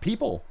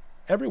people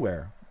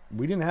everywhere.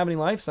 We didn't have any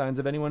life signs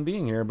of anyone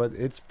being here, but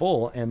it's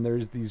full, and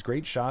there's these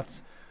great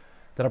shots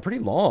that are pretty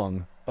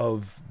long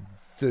of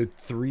the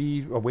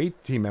three away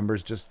team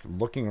members just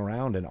looking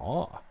around in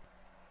awe.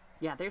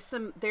 Yeah, there's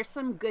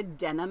some good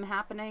denim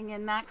happening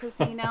in that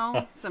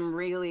casino. Some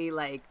really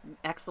like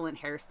excellent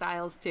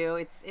hairstyles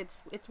too.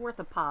 It's worth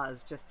a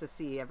pause just to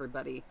see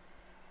everybody.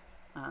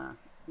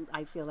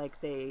 I feel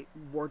like they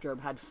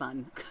wardrobe had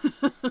fun.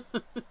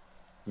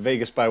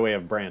 Vegas by way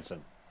of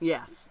Branson.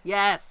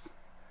 Yes.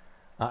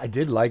 I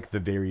did like the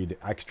varied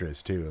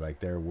extras too. Like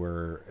there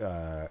were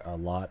a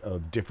lot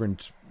of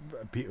different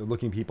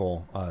looking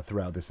people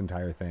throughout this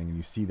entire thing, and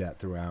you see that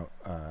throughout.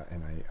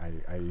 And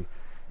I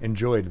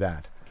enjoyed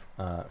that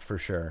for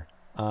sure.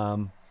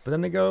 But then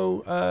they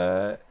go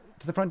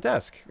to the front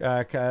desk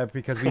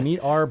because we meet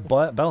our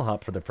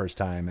bellhop for the first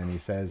time, and he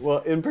says, Well,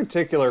 in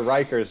particular,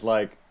 Riker's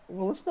like,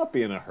 well, let's not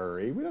be in a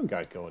hurry. We don't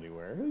got to go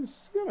anywhere.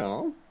 Let's take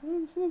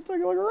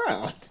a look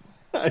around.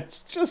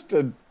 It's just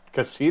a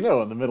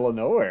casino in the middle of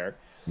nowhere.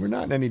 "We're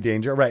not in any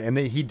danger, right?" And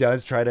he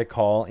does try to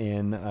call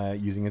in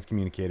using his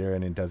communicator,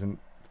 and it doesn't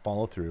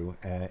follow through,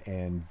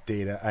 and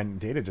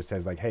Data just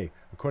says like, hey,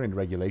 according to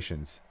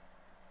regulations,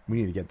 we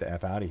need to get the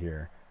F out of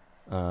here.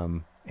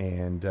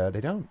 And they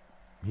don't.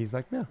 He's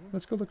like, yeah,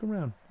 let's go look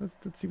around. Let's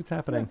see what's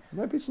happening. Yeah,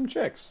 might be some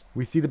chicks.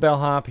 We see the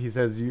bellhop. He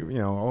says,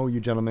 you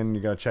gentlemen,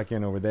 you got to check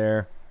in over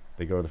there.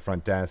 They go to the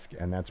front desk,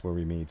 and that's where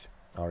we meet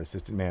our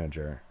assistant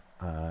manager.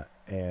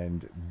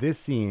 And this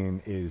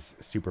scene is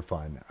super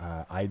fun.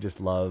 I just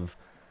love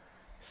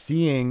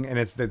seeing, and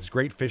it's this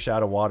great fish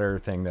out of water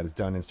thing that is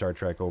done in Star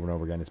Trek over and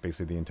over again. It's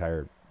basically the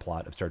entire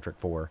plot of Star Trek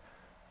 4.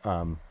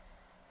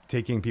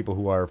 Taking people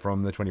who are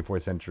from the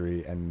 24th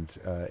century and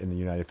in the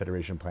United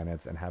Federation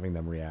planets and having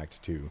them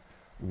react to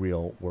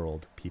real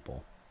world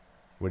people.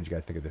 What did you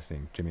guys think of this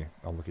scene? Jimmy,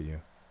 I'll look at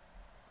you.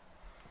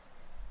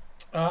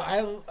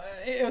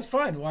 It was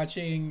fun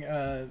watching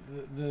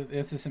the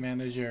assistant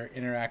manager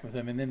interact with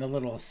them, and then the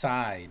little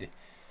aside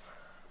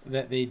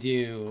that they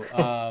do.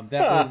 That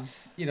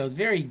was,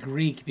 very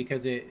Greek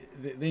because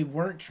they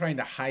weren't trying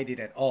to hide it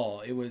at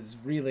all. It was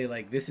really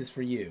like, this is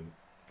for you.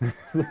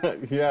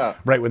 Yeah.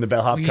 Right when the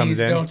bellhop comes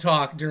in. Please don't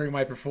talk during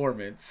my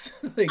performance.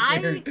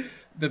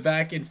 The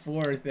back and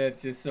forth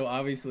that just so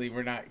obviously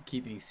we're not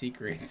keeping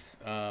secrets.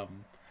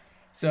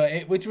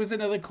 Which was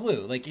another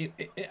clue.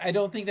 I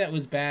don't think that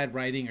was bad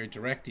writing or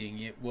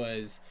directing.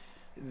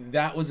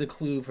 That was a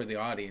clue for the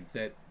audience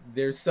that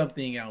there's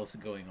something else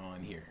going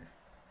on here.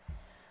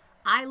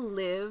 I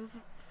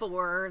live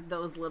for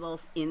those little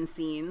in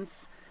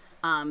scenes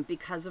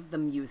because of the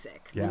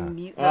music. Yeah.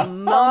 The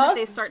moment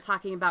they start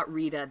talking about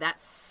Rita,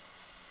 that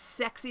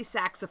sexy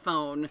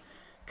saxophone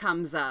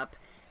comes up.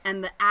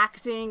 And the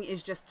acting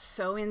is just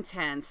so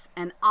intense.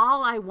 And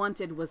all I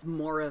wanted was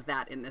more of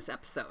that in this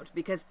episode.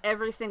 Because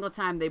every single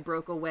time they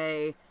broke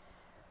away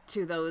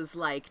to those,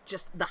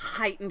 just the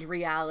heightened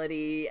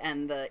reality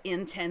and the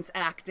intense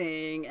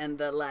acting and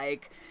the,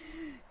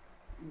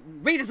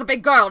 Rita's a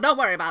big girl, don't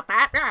worry about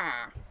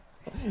that.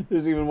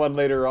 There's even one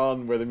later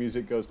on where the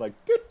music goes like...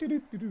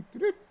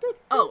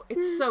 Oh,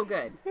 it's so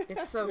good.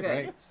 It's so good.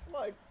 Right. It's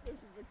like, this is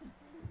a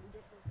completely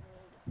different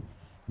world.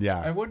 Yeah.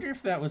 I wonder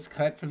if that was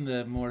cut from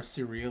the more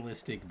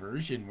surrealistic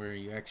version where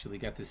you actually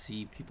got to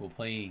see people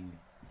playing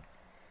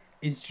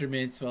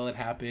instruments while it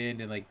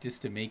happened and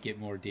just to make it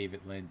more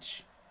David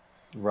Lynch.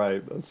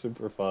 Right, that's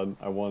super fun.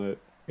 I want it.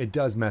 It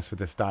does mess with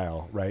the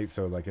style, right?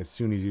 So as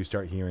soon as you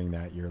start hearing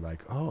that, you're like,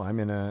 oh, I'm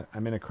in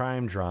a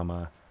crime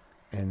drama,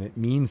 and it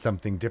means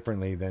something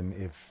differently than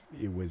if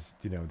it was,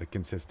 the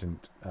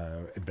consistent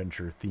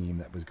adventure theme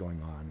that was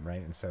going on,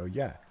 right? And so,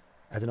 yeah,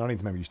 as an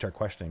audience member, you start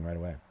questioning right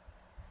away.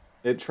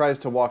 It tries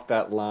to walk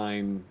that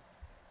line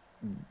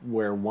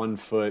where one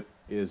foot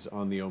is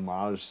on the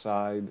homage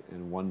side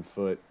and one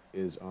foot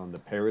is on the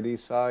parody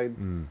side.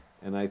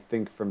 And I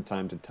think from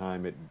time to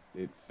time it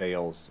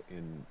fails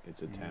in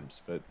its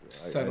attempts. But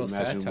Subtle I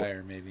imagine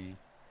satire, maybe.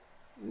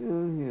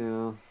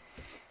 Yeah.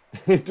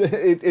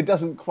 It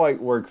doesn't quite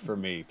work for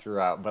me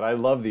throughout, but I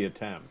love the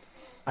attempt.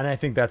 And I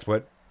think that's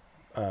what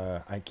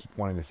I keep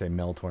wanting to say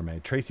Mel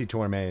Torme. Tracy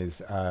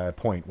Torme's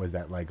point was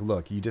that,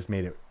 look, you just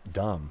made it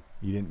dumb.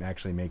 You didn't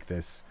actually make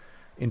this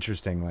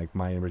interesting like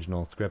my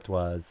original script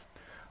was.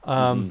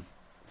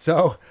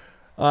 So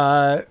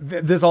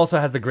this also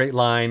has the great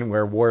line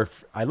where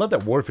Worf, I love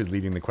that Worf is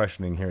leading the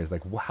questioning here. Is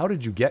like, well, how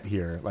did you get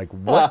here?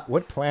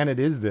 What planet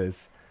is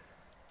this?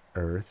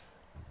 Earth.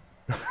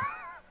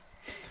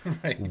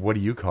 Right. What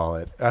do you call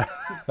it? I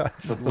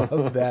just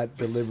love that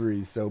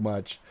delivery so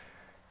much.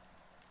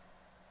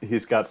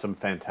 He's got some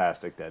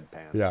fantastic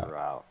deadpan Yeah.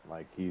 throughout.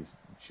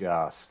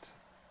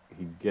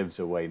 He gives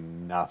away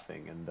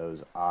nothing, and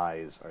those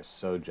eyes are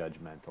so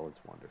judgmental. It's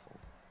wonderful.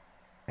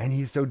 And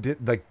he's so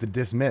the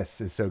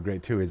dismiss is so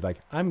great too. He's like,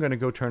 I'm going to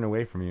go turn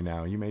away from you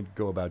now. You may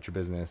go about your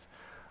business.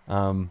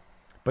 But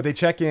they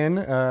check in.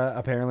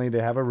 Apparently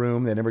they have a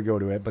room. They never go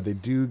to it, but they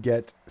do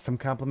get some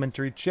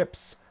complimentary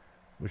chips,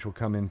 which will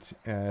come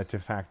into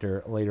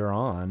factor later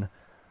on.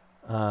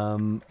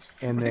 And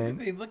then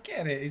they look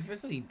at it,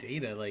 especially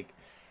Data,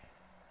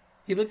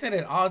 he looks at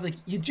it all, like,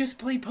 you just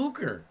play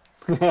poker.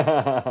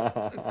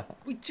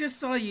 We just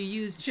saw you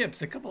use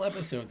chips a couple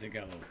episodes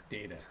ago,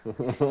 Data.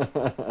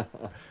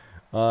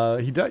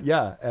 He does,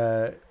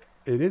 yeah.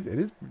 It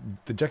is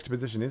the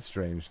juxtaposition is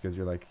strange because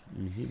you're like,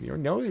 he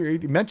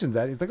mentions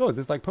that. He's like, oh, is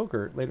this like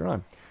poker later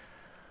on?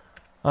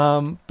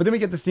 But then we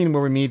get the scene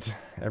where we meet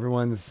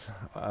everyone's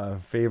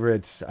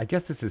favorite, I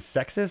guess this is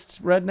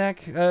sexist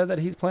redneck that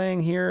he's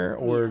playing here,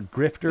 or Yes.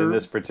 grifter. In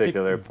this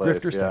particular place,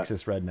 grifter yeah.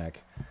 sexist redneck.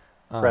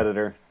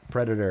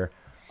 Predator.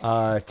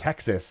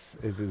 Texas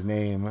is his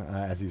name,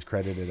 as he's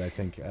credited, I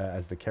think,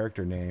 as the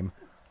character name.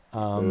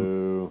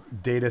 Ooh.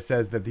 Data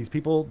says that these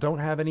people don't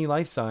have any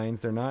life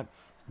signs. They're not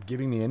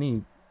giving me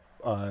any,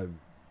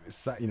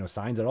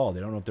 signs at all. They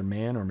don't know if they're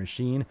man or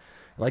machine.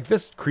 Like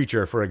this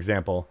creature, for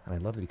example, and I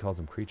love that he calls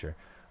him creature,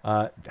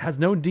 has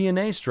no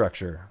DNA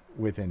structure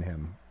within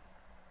him.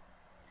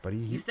 But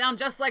You sound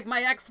just like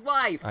my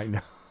ex-wife. I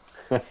know.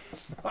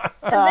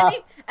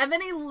 And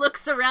then he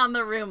looks around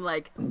the room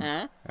like,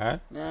 Huh? huh?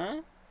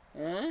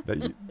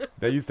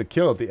 That used to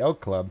kill at the Elk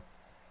Club.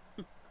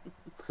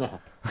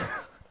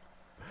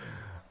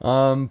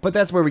 But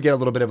that's where we get a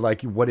little bit of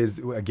like, what is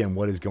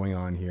going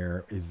on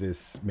here? Is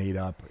this made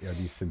up? Are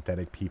these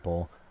synthetic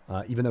people?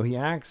 Even though he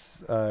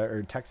acts,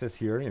 or Texas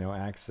here,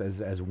 acts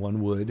as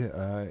one would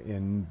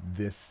in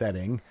this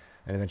setting,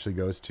 and eventually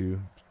goes to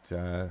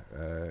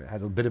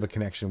has a bit of a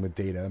connection with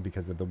Data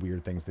because of the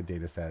weird things that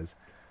Data says.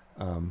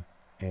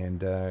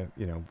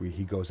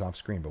 He goes off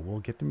screen, but we'll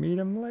get to meet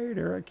him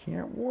later. I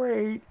can't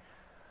wait.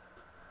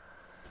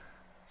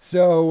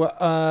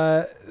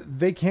 So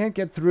they can't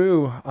get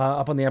through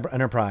up on the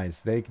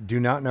Enterprise. They do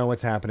not know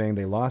what's happening.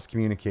 They lost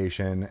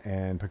communication,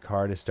 and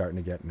Picard is starting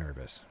to get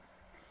nervous.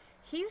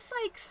 He's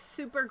like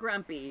super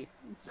grumpy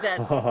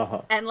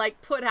that and like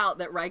put out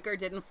that Riker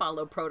didn't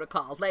follow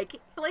protocol. Like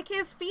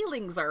his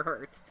feelings are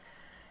hurt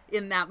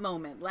in that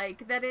moment.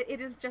 Like that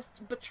it is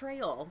just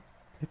betrayal.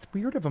 It's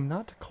weird of him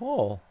not to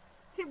call.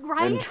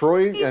 Right? And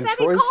Troy He said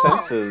Troy he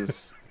called.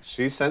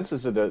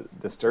 senses a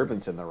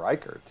disturbance in the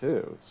Riker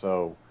too.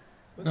 So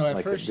No, at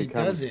like, first it she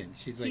becomes- doesn't.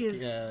 She's like,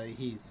 He's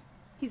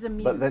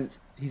amused. But then-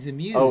 he's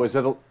amused. Oh, is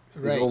it a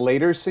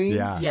later scene?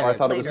 Yeah. Yeah, Oh, I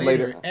thought it was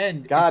later.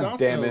 And God it's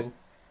damn also it.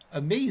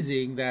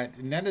 amazing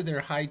that none of their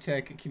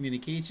high-tech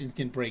communications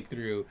can break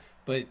through,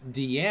 but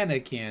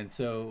Deanna can.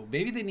 So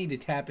maybe they need to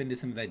tap into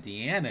some of that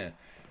Deanna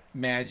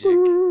magic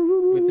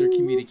with their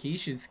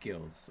communication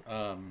skills.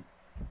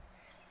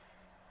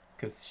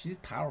 Because she's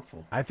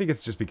powerful. I think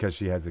it's just because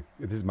she has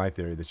this is my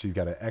theory, that she's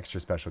got an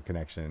extra special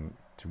connection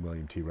to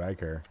William T.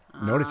 Riker.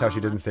 Notice how she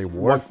doesn't say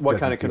Worf. What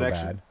doesn't kind of feel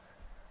connection?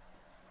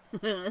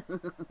 bad.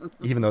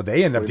 Even though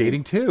they end up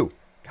dating too.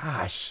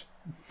 Gosh,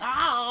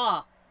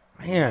 Ah!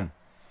 man.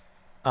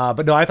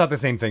 But no, I thought the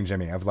same thing,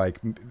 Jimmy. Of like,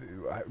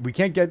 we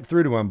can't get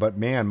through to him, but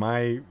man,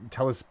 my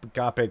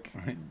telescopic,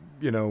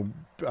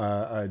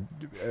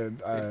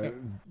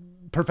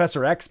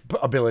 Professor X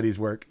abilities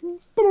work.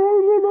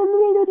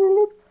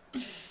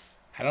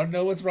 I don't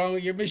know what's wrong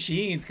with your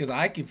machines because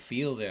I can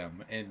feel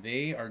them, and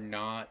they are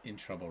not in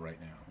trouble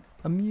right now.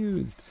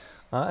 Amused.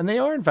 And they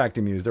are, in fact,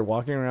 amused. They're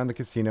walking around the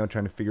casino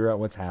trying to figure out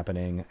what's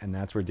happening, and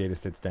that's where Data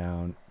sits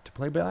down to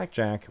play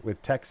blackjack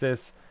with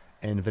Texas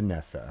and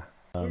Vanessa.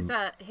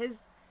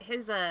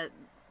 His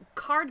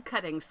card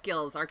cutting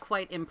skills are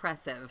quite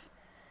impressive,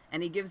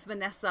 and he gives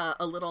Vanessa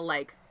a little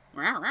like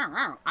 "Row, row,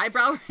 row,"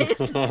 eyebrow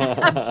raise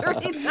after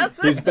he does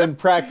it. He's been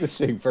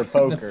practicing for The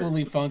poker.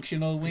 fully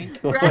functional wink.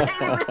 Right?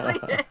 It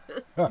really is.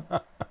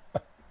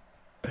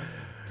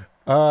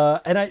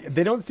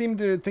 They don't seem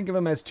to think of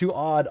him as too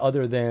odd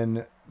other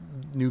than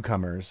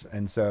newcomers.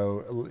 And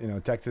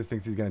so, Texas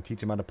thinks he's going to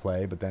teach him how to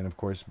play. But then, of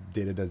course,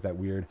 Data does that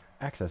weird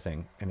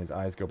accessing and his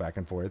eyes go back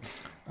and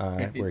forth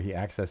where he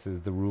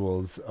accesses the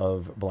rules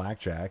of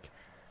blackjack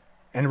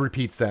and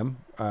repeats them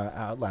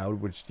out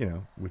loud, which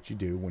you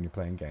do when you're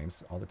playing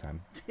games all the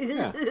time.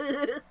 Yeah.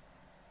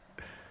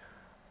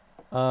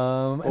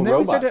 And then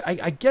we started,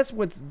 robots. I guess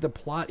what's the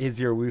plot is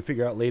here, we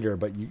figure out later,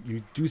 but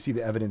you do see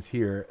the evidence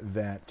here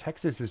that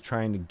Texas is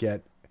trying to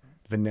get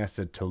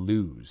Vanessa to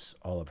lose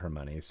all of her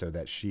money so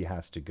that she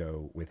has to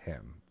go with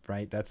him,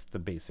 right? That's the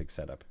basic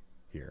setup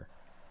here.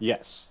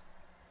 Yes.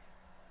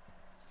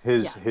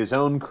 His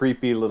own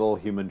creepy little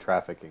human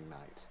trafficking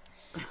night.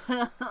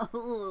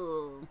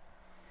 Ooh.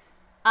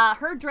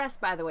 Her dress,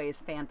 by the way,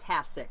 is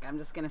fantastic. I'm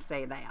just going to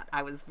say that.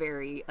 I was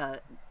very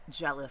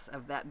jealous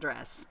of that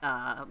dress,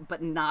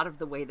 but not of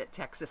the way that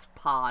Texas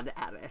pawed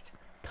at it.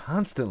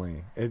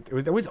 Constantly. It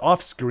was always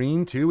off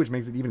screen too, which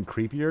makes it even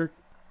creepier.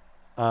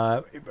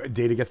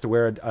 Data gets to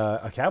wear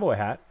a cowboy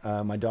hat.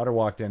 My daughter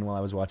walked in while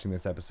I was watching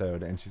this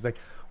episode, and she's like,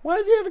 "Why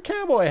does he have a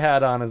cowboy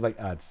hat on?" I was like,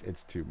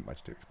 "It's too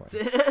much to explain."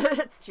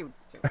 It's too.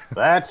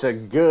 That's a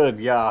good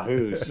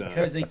Yahoo, son.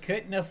 Because they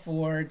couldn't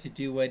afford to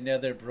do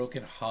another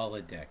broken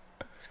holodeck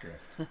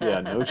script. Yeah,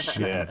 no It's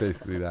shit.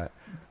 basically that.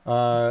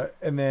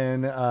 And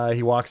then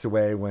he walks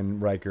away when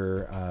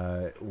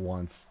Riker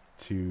wants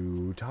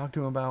to talk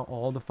to him about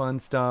all the fun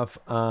stuff.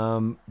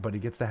 But he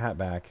gets the hat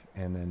back,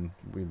 and then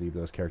we leave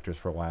those characters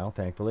for a while,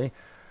 thankfully.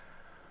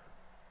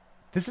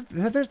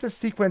 There's this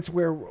sequence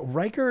where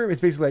Riker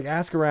is basically like,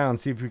 ask around,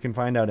 see if we can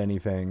find out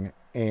anything.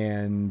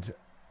 And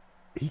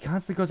he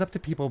constantly goes up to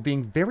people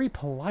being very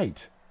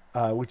polite,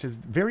 which is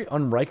very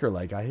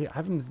un-Riker-like. I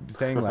have him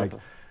saying like,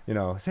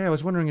 say, I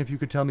was wondering if you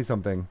could tell me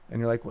something. And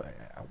you're like,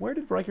 where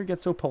did Riker get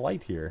so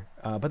polite here?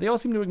 But they all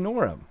seem to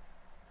ignore him.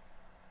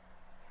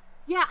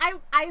 Yeah,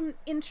 I'm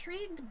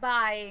intrigued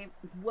by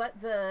what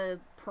the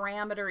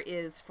parameter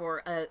is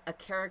for a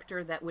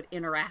character that would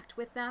interact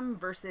with them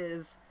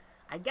versus,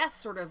 I guess,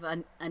 sort of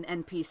an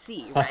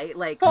NPC, right?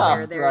 Like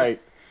where there's, right.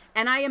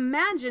 And I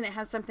imagine it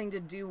has something to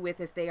do with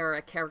if they are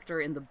a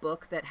character in the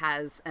book that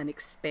has an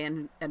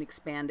expanded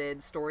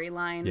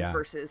storyline Yeah.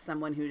 versus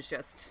someone who's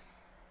just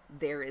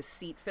there as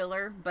seat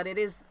filler. But it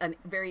is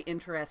very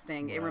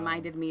interesting. It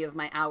reminded me of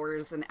my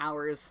hours and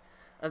hours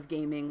of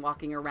gaming,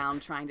 walking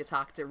around trying to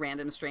talk to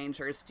random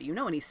strangers. Do you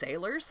know any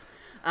sailors?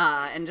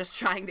 And just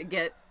trying to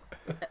get,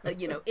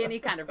 any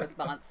kind of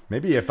response.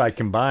 Maybe if I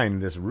combine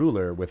this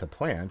ruler with a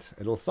plant,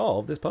 it'll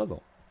solve this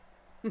puzzle.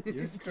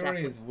 Your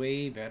story is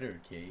way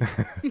better, Kate.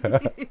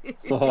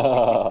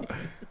 What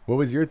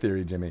was your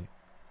theory, Jimmy?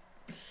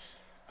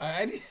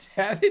 I didn't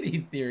have any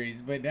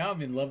theories, but now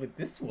I'm in love with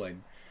this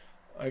one.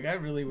 Like, I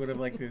really would have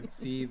liked to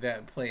see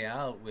that play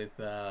out with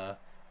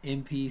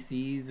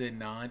NPCs and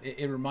non.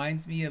 It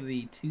reminds me of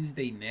the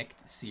Tuesday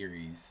Next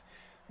series,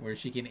 where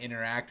she can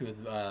interact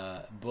with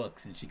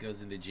books, and she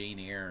goes into Jane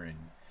Eyre,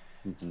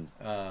 and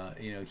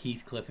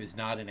Heathcliff is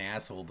not an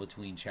asshole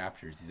between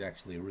chapters. He's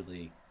actually a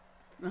really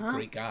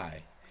great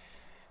guy.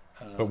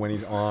 But when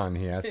he's on,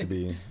 he has to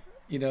be.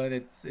 And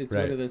it's Right.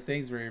 one of those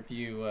things where if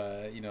you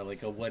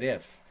like a what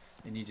if,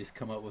 and you just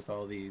come up with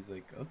all these,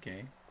 like,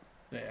 okay,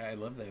 I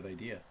love that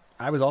idea.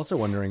 I was also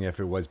wondering if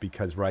it was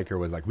because Riker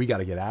was like, we got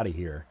to get out of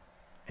here.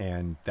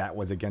 And that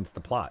was against the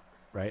plot,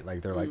 right?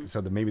 Like, they're like,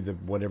 so maybe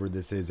whatever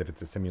this is, if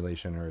it's a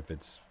simulation or if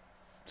it's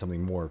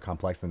something more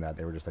complex than that,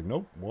 they were just like,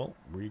 nope, well,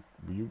 we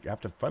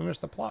have to finish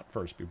the plot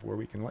first before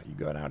we can let you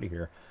get out of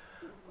here.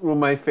 Well,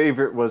 my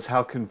favorite was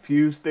how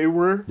confused they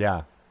were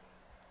Yeah.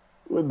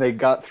 when they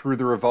got through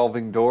the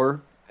revolving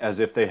door, as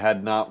if they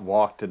had not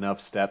walked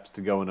enough steps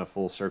to go in a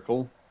full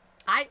circle.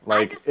 I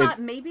Like, just thought it's-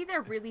 maybe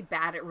they're really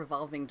bad at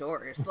revolving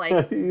doors.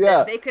 Like, Yeah.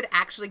 that they could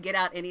actually get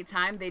out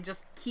anytime. They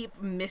just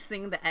keep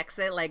missing the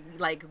exit.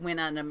 Like when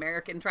an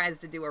American tries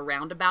to do a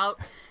roundabout,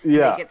 and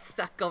Yeah. they get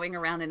stuck going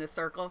around in a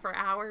circle for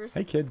hours.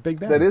 Hey, kids, Big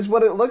Ben. That is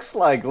what it looks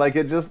like. Like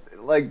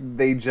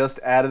they just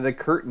added a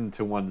curtain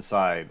to one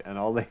side, and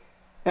all they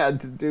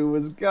had to do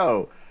was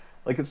go.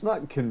 Like, it's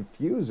not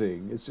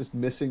confusing. It's just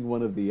missing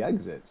one of the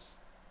exits.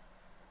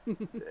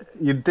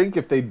 You'd think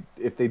if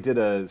they did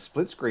a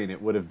split screen,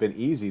 it would have been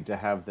easy to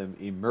have them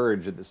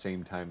emerge at the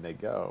same time they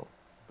go.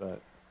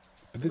 But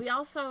We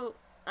also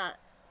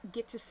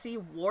get to see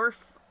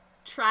Worf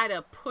try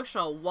to push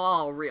a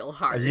wall real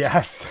hard.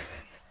 Yes.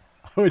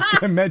 I was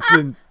going to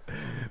mention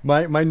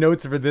my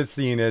notes for this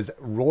scene is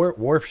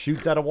Worf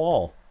shoots at a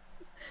wall.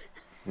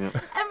 yeah.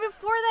 And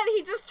before that,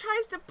 he just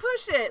tries to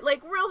push it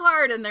like real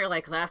hard, and they're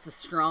like, "That's a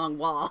strong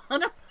wall."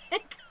 And I'm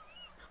like,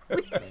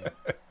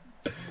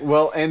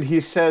 Well, and he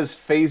says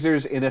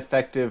phasers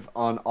ineffective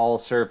on all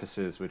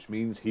surfaces, which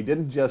means he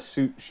didn't just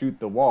shoot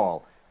the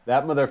wall.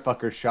 That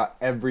motherfucker shot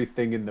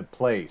everything in the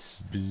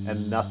place,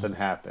 and nothing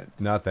happened.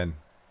 Nothing.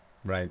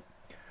 Right.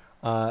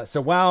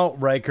 So while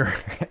Riker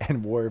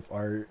and Worf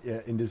are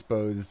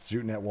indisposed,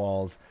 shooting at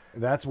walls,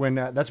 that's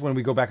when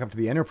we go back up to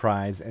the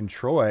Enterprise, and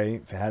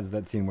Troy has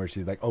that scene where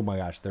she's like, "Oh my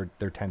gosh,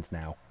 they're tense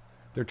now.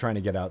 They're trying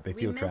to get out. They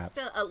we feel missed trapped."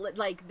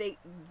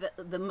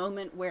 the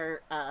moment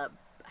where I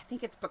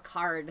think it's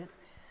Picard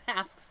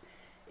asks,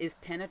 "Is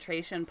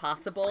penetration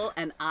possible?"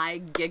 And I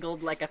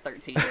giggled like a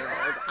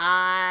 13-year-old.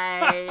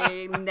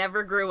 I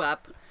never grew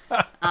up,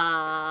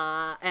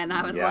 and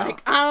I was Yeah.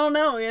 like, "I don't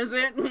know, is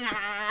it?"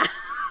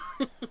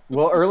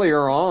 Well,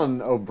 earlier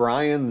on,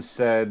 O'Brien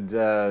said,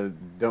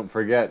 don't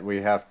forget,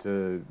 we have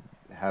to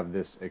have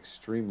this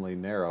extremely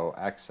narrow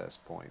access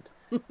point.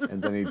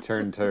 And then he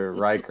turned to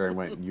Riker and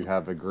went, "You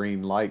have a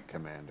green light,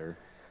 Commander."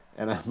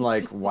 And I'm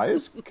like, why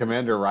is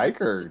Commander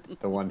Riker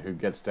the one who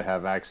gets to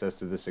have access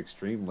to this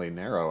extremely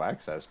narrow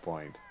access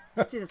point?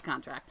 It's in his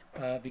contract.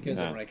 Because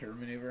Yeah. of Riker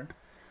maneuver.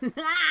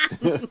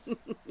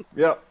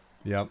 Yep.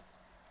 Yep.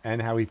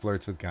 And how he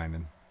flirts with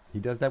Guinan. He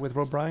does that with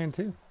O'Brien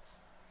too.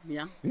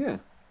 Yeah. Yeah.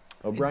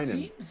 O'Brien.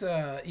 It seems,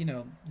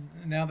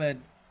 now that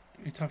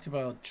we talked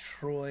about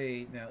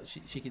Troy, now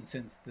she can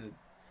sense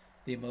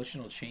the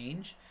emotional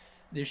change.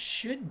 There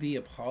should be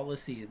a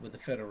policy with the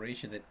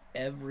Federation that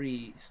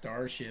every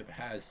starship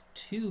has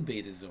 2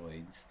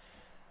 Betazoids.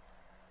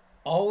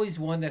 Always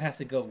one that has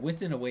to go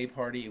with an away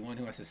party and one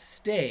who has to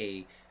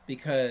stay,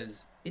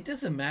 because it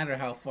doesn't matter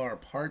how far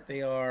apart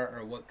they are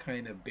or what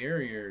kind of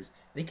barriers,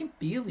 they can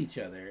feel each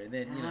other, and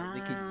then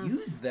they can Yes.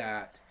 use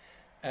that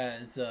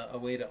as a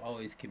way to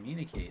always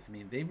communicate. I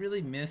mean, they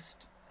really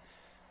missed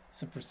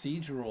some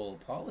procedural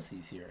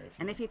policies here.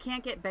 And if you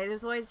can't get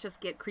Betazoids,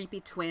 just get creepy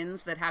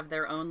twins that have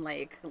their own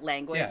like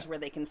language Yeah. where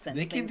they can sense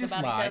they can things just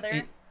about lie, each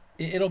other.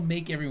 it'll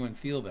make everyone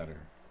feel better.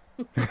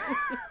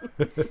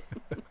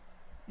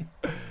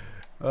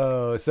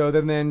 Oh, so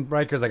then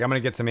Riker's like, "I'm going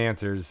to get some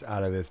answers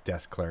out of this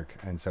desk clerk."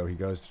 And so he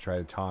goes to try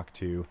to talk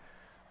to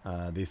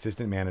the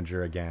assistant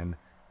manager again.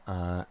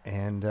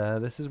 And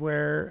this is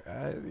where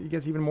he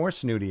gets even more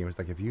snooty. He was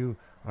like, "If you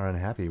are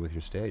unhappy with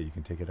your stay, you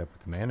can take it up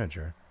with the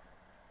manager."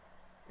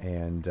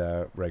 And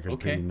Riker's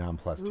Okay. pretty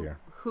nonplussed here.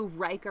 Who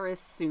Riker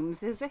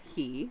assumes is a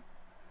he.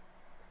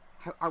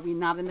 Are we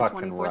not in the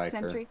Fucking 24th Riker.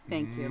 century?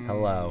 Thank you.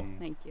 Hello.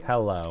 Thank you.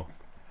 Hello.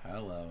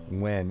 Hello.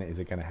 When is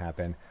it going to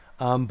happen?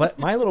 But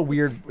my little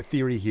weird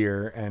theory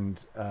here,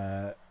 and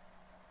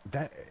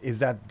that is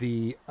that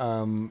the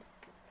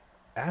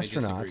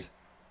astronaut disagree.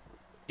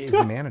 is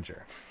the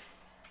manager.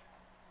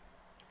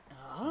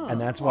 And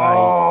that's why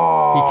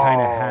he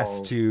kind of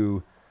has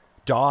to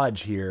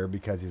dodge here,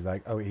 because he's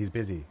like, oh, he's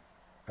busy.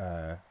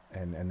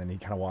 And then he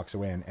kind of walks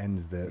away and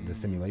ends the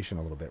simulation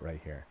a little bit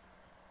right here.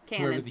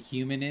 Whoever Canon. the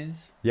human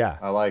is. Yeah.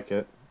 I like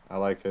it.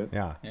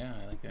 Yeah. Yeah,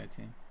 I like that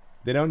too.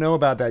 They don't know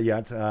about that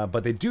yet,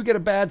 but they do get a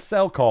bad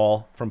cell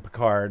call from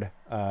Picard,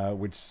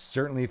 which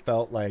certainly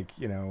felt like,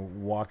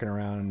 walking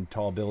around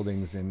tall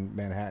buildings in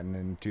Manhattan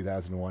in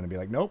 2001 and be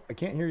like, "Nope, I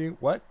can't hear you.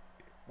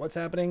 What's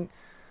happening?"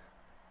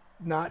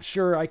 not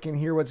sure I can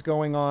hear what's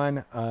going on,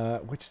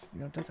 which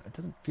it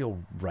doesn't feel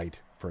right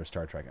for a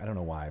Star Trek. I don't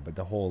know why, but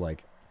the whole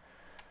like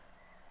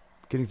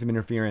getting some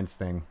interference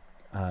thing.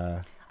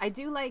 I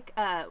do like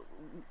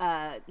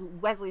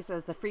Wesley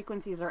says the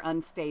frequencies are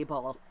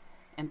unstable,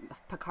 and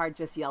Picard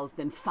just yells,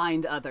 "Then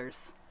find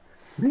others."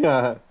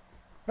 Yeah.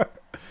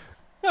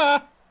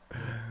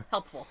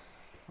 Helpful.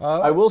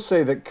 I will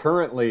say that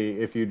currently,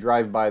 if you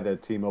drive by the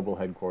T-Mobile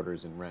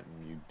headquarters in Renton,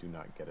 you do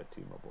not get a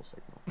T-Mobile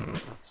signal.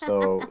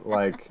 So,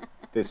 like,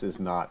 this is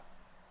not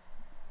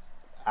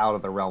out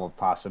of the realm of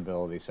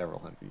possibility several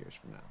hundred years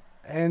from now.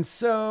 And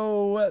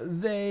so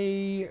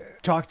they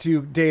talk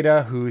to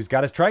Data, who's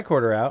got his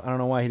tricorder out. I don't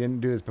know why he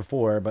didn't do this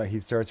before, but he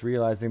starts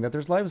realizing that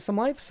there's some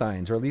life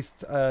signs, or at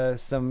least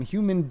some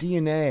human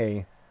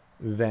DNA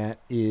that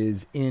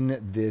is in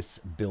this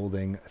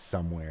building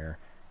somewhere.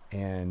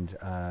 And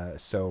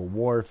so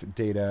Worf,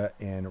 Data,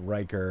 and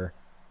Riker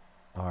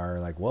are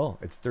like, well,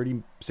 it's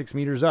 36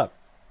 meters up.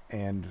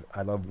 And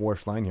I love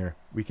Worf's line here.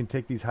 We can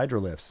take these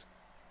hydrolifts,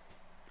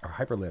 or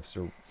hyperlifts,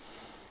 or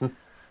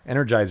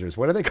energizers.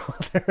 What are they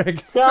called,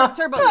 Eric?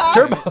 Turbo.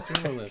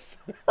 Turbolifts.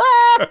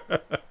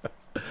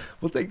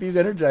 We'll take these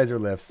energizer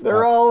lifts.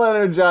 They're all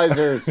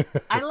energizers.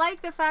 I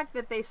like the fact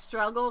that they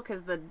struggle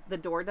because the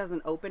door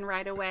doesn't open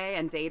right away,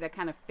 and Data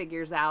kind of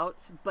figures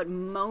out. But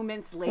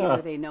moments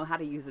later, they know how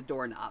to use a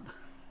doorknob.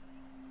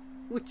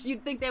 Which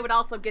you'd think they would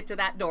also get to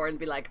that door and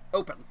be like,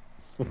 open.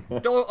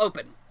 Door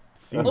open.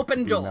 Seems Open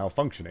to be door.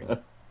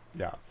 Malfunctioning.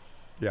 Yeah.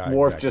 Yeah.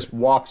 Worf exactly. just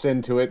walks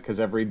into it because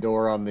every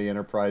door on the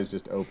Enterprise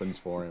just opens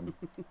for him.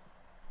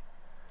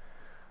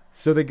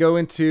 So they go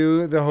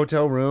into the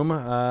hotel room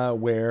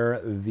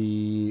where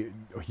the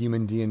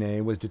human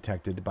DNA was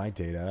detected by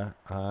Data.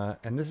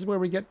 And this is where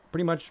we get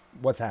pretty much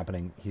what's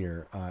happening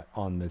here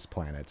on this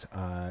planet.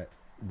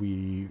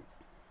 We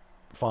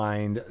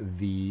find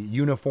the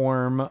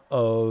uniform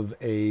of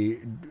a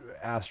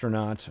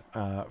astronaut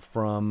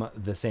from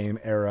the same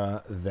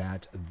era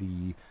that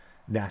the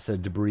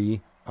NASA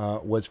debris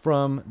was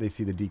from. They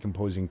see the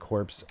decomposing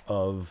corpse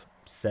of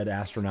said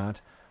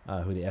astronaut,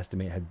 who they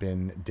estimate had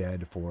been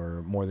dead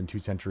for more than 2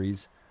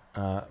 centuries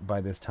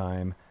by this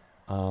time.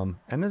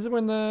 And this is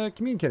when the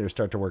communicators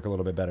start to work a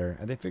little bit better,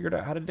 and they figured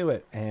out how to do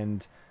it,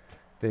 and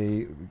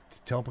they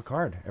tell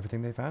Picard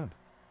everything they found.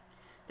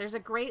 There's a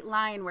great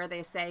line where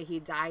they say he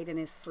died in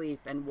his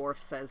sleep, and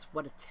Worf says,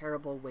 "What a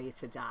terrible way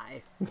to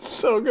die."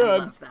 So I good.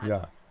 love that.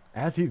 Yeah.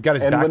 As he's got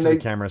his And back when to the they-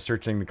 camera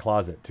searching the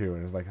closet, too.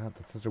 And it's like, oh,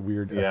 that's such a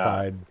weird Yeah.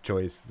 aside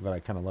choice, but I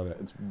kind of love it.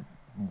 It's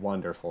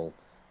wonderful.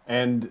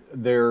 And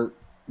they're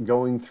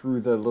going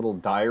through the little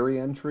diary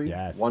entry.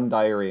 Yes. One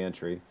diary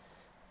entry.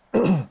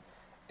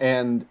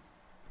 And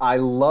I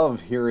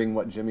love hearing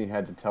what Jimmy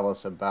had to tell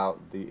us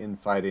about the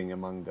infighting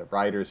among the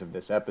writers of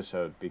this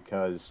episode,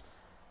 because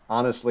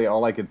honestly,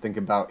 all I could think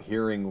about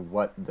hearing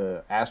what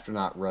the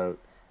astronaut wrote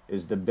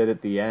is the bit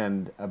at the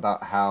end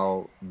about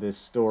how this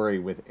story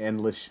with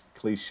endless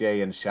cliche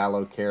and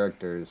shallow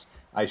characters,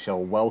 I shall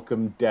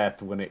welcome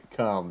death when it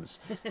comes.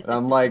 And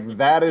I'm like,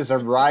 that is a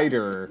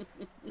writer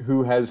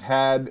who has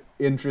had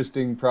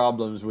interesting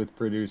problems with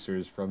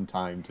producers from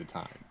time to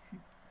time.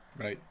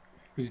 Right.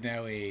 Who's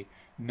now a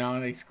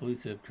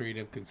non-exclusive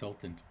creative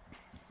consultant.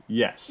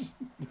 Yes.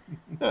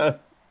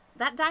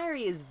 That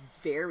diary is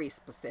very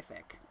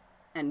specific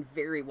and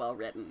very well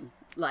written.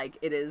 Like,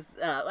 it is,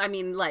 I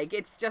mean, like,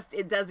 it's just,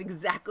 it does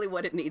exactly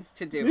what it needs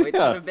to do. It should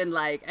Yeah. have been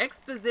like,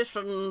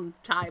 exposition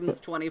times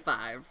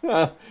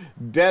 25.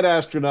 Dead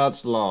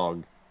astronaut's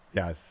log.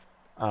 Yes.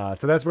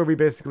 So that's where we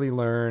basically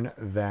learn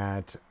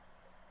that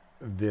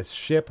this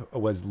ship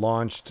was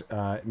launched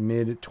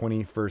mid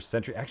 21st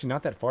century. Actually,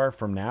 not that far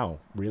from now,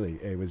 really.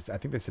 It was, I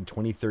think they said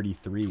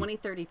 2033.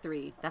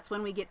 2033. That's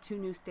when we get 2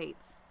 new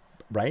states.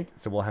 Right?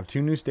 So we'll have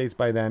 2 new states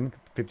by then,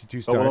 52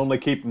 But stars. we'll only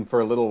keep them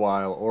for a little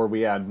while, or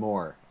we add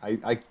more.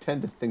 I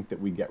tend to think that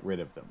we get rid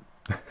of them.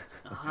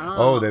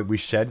 Oh, that we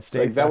shed Like,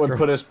 states that would after-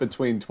 put us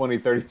between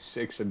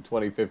 2036 and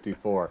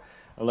 2054.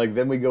 And like,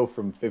 then we go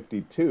from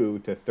 52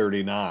 to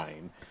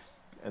 39.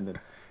 And then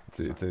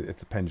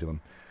It's a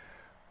pendulum.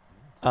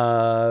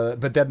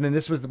 But then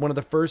this was one of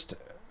the first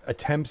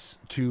attempts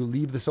to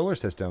leave the solar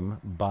system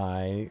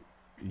by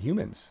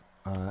humans.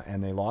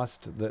 And they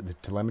lost, the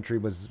telemetry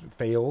was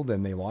failed,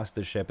 and they lost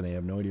the ship, and they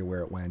have no idea where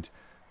it went.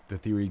 The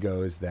theory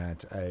goes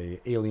that a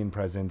alien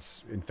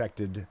presence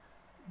infected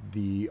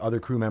the other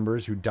crew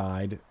members who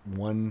died.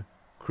 One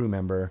crew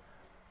member,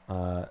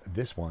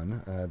 this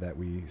one that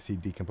we see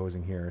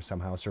decomposing here,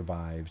 somehow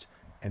survived,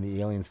 and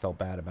the aliens felt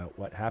bad about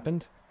what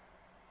happened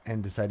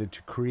and decided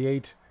to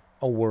create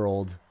a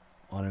world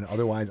on an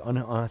otherwise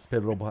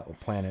unhospitable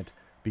planet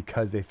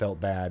because they felt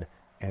bad.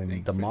 And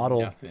Thanks the for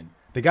model, nothing.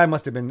 the guy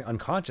must have been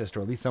unconscious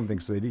or at least something,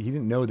 so he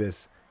didn't know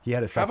this. He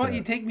had a How about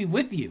you take me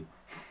with you?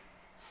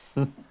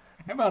 How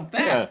about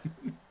that?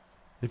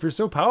 If you're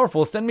so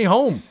powerful, send me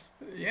home.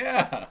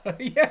 Yeah.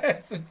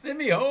 Yes. Send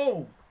me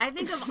home. I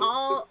think of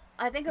all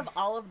of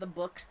all of the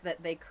books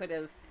that they could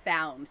have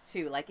found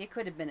too. Like it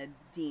could have been a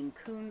Dean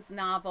Koontz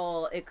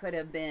novel. It could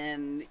have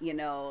been,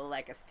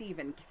 like a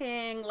Stephen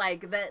King.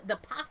 Like the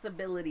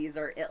possibilities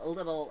are a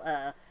little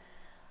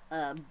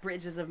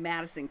Bridges of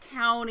Madison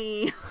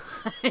County.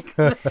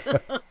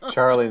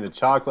 Charlie and the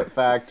Chocolate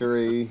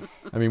Factory.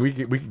 I mean, we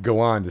could go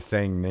on to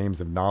saying names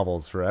of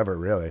novels forever,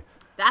 really.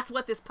 That's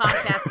what this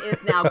podcast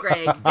is now,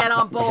 Greg. Get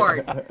on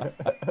board.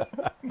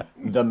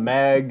 The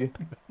Meg.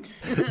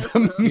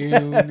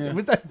 Dune.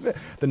 Was that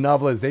the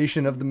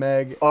novelization of the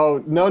Meg?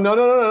 Oh,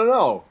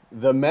 no.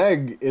 The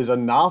Meg is a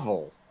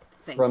novel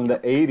Thank from you. the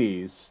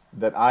 80s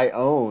that I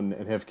own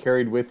and have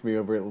carried with me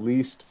over at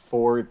least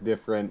 4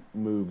 different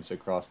moves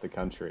across the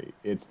country.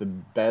 It's the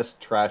best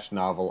trash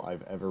novel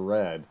I've ever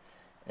read,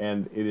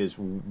 and it is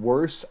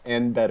worse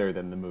and better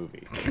than the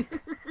movie.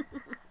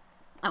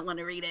 I want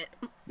to read it.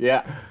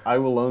 Yeah, I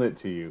will loan it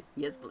to you.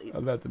 Yes, please.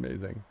 Oh, that's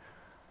amazing.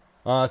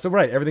 So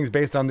right, everything's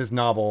based on this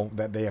novel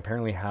that they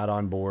apparently had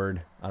on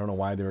board. I don't know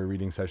why they were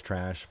reading such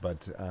trash,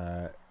 but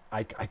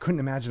I couldn't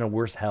imagine a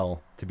worse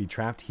hell to be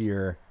trapped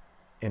here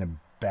in a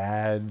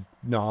bad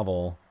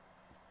novel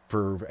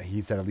for,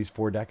 he said, at least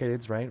 4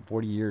 decades, right?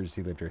 40 years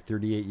he lived here,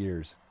 38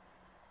 years.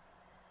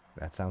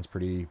 That sounds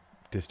pretty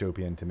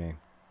dystopian to me.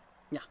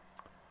 Yeah.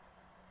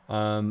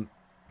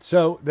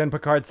 So then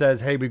Picard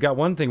says, hey, we've got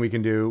one thing we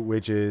can do,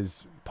 which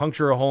is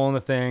puncture a hole in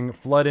the thing,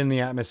 flood in the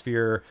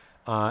atmosphere,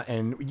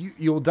 and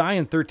you'll die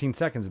in 13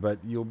 seconds, but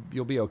you'll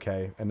be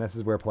okay. And this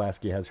is where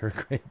Pulaski has her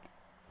great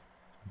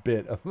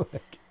bit of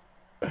like...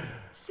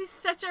 She's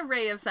such a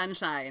ray of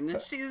sunshine.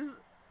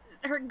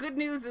 Her good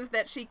news is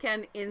that she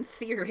can, in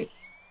theory,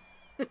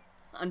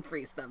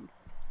 unfreeze them.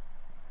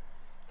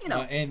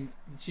 And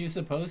she was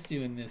supposed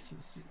to, in this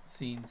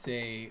scene,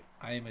 say,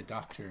 I am a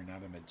doctor,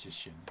 not a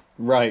magician.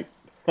 Right.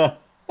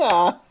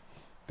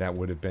 That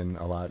would have been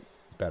a lot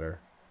better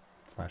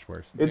 /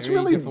 worse. It's Very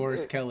really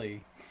DeForest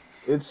Kelly.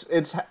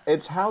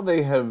 It's how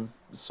they have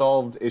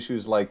solved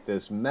issues like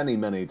this many,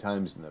 many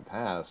times in the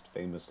past,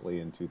 famously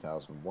in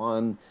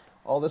 2001,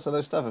 all this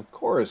other stuff. Of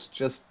course,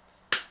 just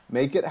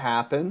make it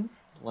happen,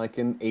 like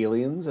in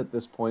Aliens at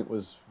this point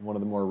was one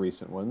of the more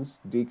recent ones.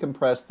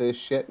 Decompress this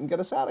shit and get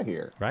us out of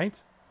here. Right?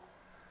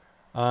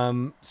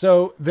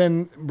 So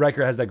then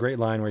Riker has that great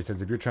line where he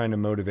says, if you're trying to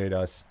motivate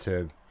us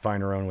to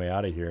find our own way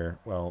out of here,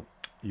 well,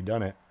 you've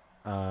done it.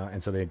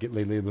 And so they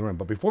leave the room.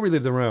 But before we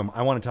leave the room,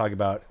 I want to talk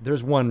about,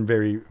 there's one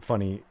very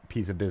funny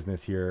piece of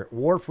business here.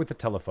 Worf with the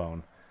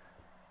telephone.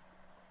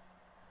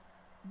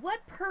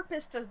 What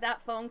purpose does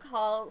that phone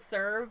call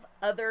serve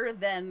other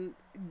than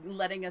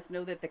letting us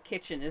know that the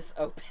kitchen is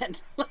open?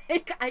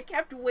 Like, I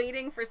kept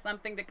waiting for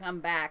something to come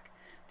back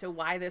to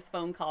why this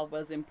phone call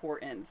was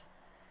important,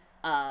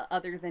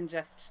 other than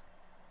just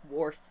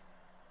Worf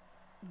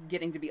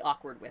getting to be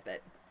awkward with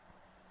it.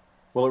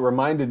 Well, it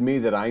reminded me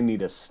that I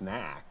need a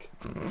snack.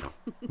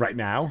 Right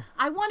now?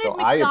 I wanted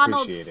So I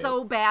McDonald's appreciate it.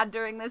 so bad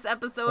during this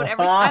episode.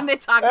 Every time they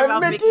talk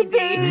about Mickey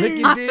D.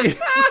 Mickey D.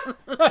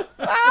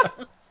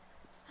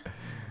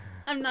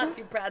 I'm not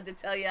too proud to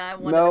tell you I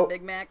wanted No. a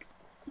Big Mac.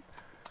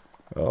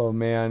 Oh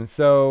man,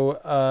 so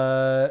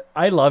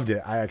I loved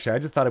it. I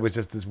just thought it was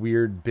just this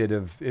weird bit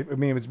of. It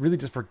was really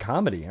just for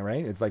comedy,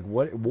 right? It's like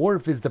what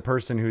Worf is the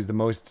person who's the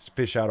most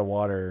fish out of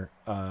water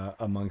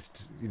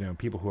amongst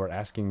people who are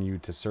asking you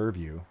to serve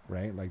you,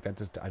 right? Like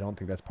that. I don't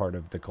think that's part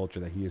of the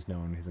culture that he has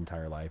known his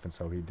entire life, and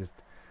so he just.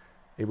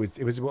 It was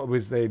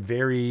a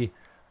very,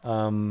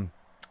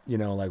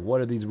 like what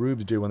do these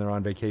rubes do when they're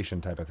on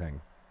vacation type of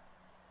thing.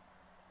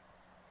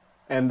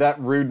 And that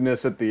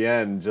rudeness at the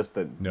end, just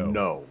the No.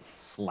 no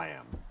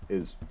slam,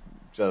 is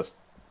just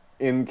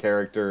in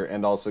character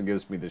and also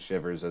gives me the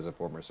shivers as a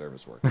former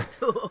service worker.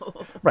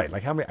 Right,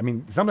 like how many? I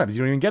mean, sometimes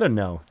you don't even get a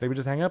no. They would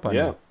just hang up on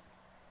Yeah. you.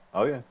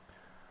 Oh, yeah.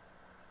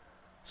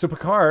 So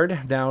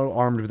Picard, now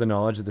armed with the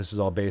knowledge that this is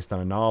all based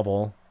on a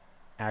novel,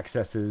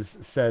 accesses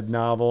said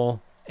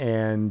novel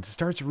and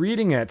starts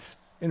reading it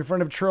in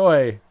front of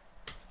Troy.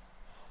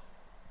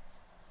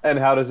 And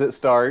how does it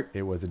start?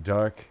 It was a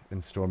dark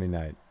and stormy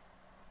night.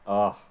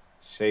 Ah,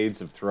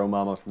 shades of Throw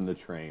Mama from the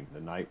Train.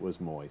 The night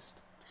was moist.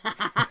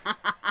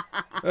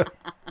 I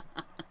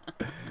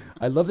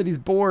love that he's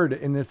bored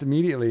in this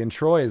immediately, and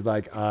Troy is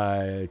like,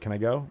 can I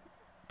go,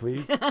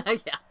 please?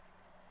 Yeah.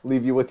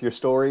 Leave you with your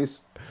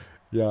stories?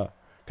 Yeah.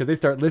 Because they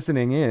start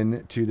listening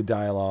in to the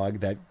dialogue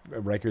that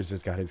Riker's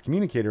just got his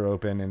communicator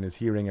open and is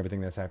hearing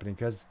everything that's happening.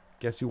 Because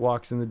guess who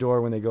walks in the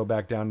door when they go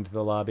back down into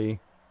the lobby?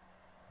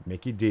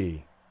 Mickey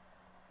D,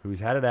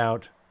 who's had it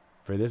out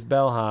for this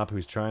bellhop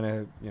who's trying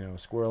to,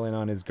 squirrel in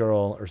on his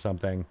girl or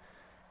something.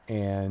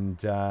 And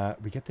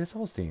we get this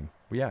whole scene.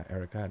 Well, yeah,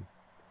 Eric, go ahead.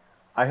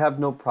 I have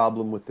no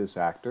problem with this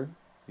actor.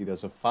 He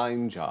does a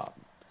fine job.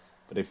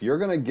 But if you're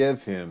going to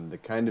give him the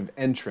kind of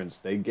entrance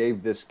they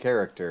gave this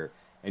character,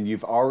 and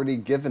you've already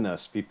given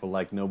us people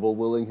like Noble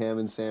Willingham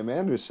and Sam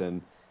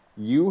Anderson,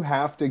 you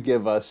have to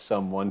give us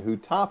someone who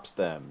tops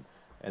them.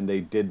 And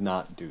they did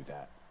not do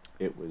that.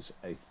 It was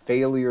a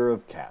failure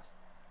of cast.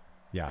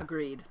 Yeah.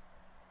 Agreed.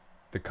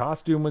 The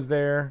costume was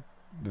there.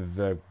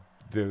 The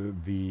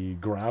the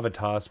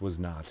gravitas was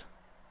not.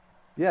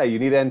 Yeah, you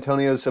need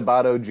Antonio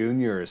Sabato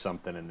Jr. or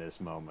something in this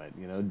moment.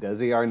 You know,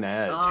 Desi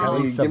Arnaz.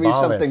 Oh. Give me Savalas.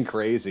 something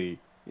crazy.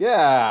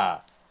 Yeah.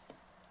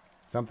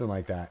 Something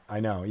like that. I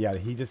know. Yeah,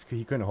 he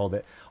couldn't hold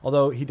it.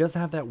 Although he does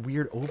have that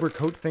weird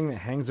overcoat thing that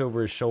hangs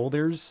over his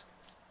shoulders.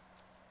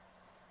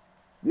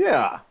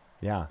 Yeah.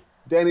 Yeah.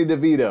 Danny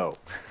DeVito.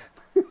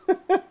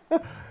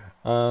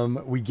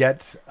 We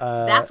get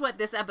That's what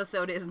this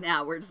episode is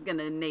now. We're just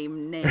gonna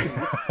name names.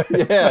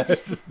 Yeah.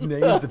 just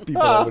names of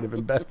people that would have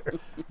been better.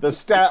 The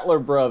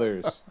Statler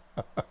brothers.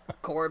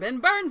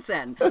 Corbin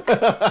Burnson.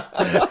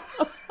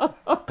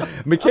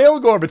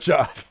 Mikhail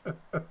Gorbachev.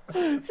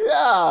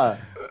 Yeah.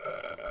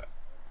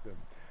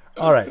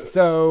 All right,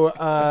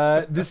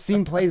 so this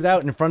scene plays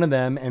out in front of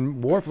them,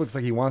 and Worf looks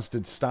like he wants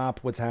to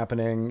stop what's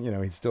happening. You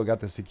know, he's still got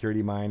the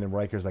security mind, and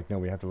Riker's like, no,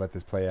 we have to let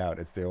this play out.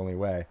 It's the only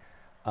way.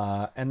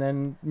 And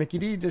then Mickey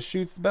D just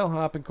shoots the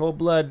bellhop in cold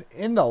blood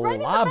in the Right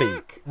lobby. in the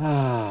back.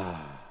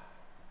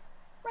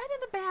 Right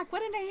in the back.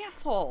 What an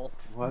asshole.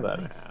 What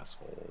an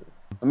asshole.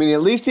 I mean,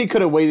 at least he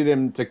could have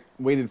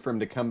waited for him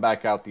to come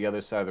back out the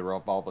other side of the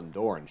revolving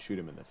door and shoot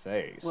him in the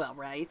face. Well,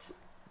 right.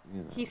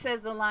 You know. He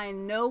says the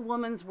line, "No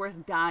woman's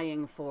worth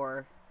dying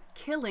for,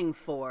 killing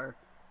for,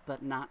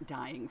 but not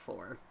dying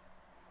for."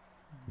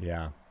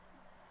 Yeah.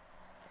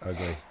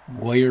 Ugly.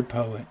 Warrior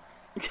poet.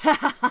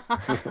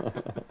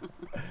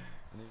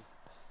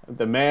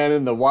 The man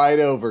in the white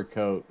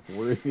overcoat,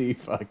 worthy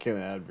fucking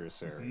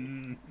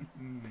adversary.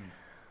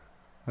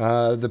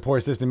 The poor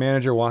assistant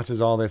manager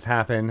watches all this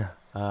happen,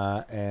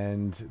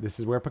 and this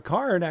is where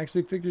Picard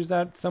actually figures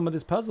out some of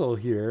this puzzle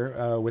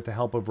here with the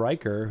help of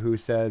Riker, who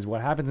says,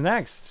 what happens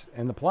next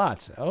in the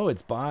plot? Oh,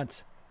 it's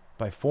bought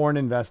by foreign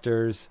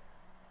investors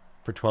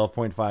for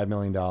 $12.5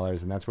 million,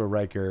 and that's where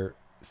Riker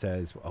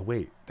says, oh,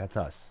 wait, that's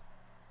us.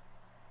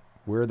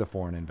 We're the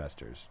foreign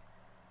investors.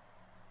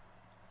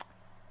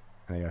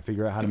 And they got to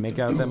figure out how to make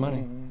out that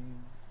money.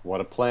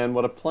 What a plan,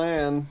 what a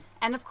plan.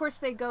 And of course,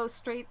 they go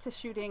straight to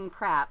shooting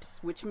craps,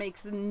 which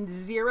makes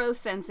zero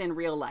sense in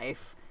real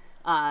life.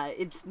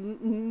 It's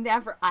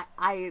never.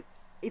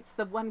 It's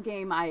the one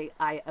game I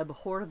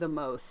abhor the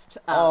most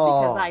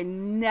because I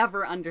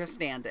never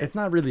understand it. It's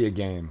not really a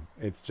game.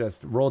 It's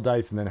just roll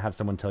dice and then have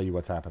someone tell you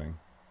what's happening.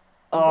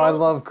 Oh, I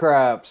love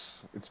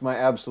craps. It's my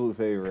absolute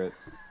favorite.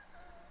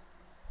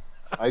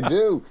 I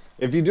do.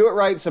 If you do it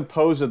right,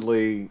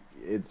 supposedly,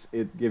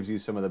 it gives you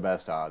some of the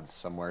best odds,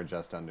 somewhere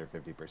just under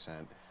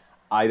 50%.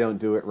 I don't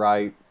do it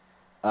right,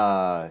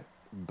 but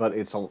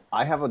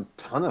I have a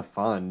ton of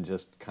fun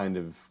just kind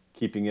of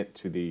keeping it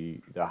to the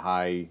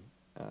high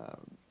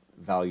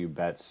value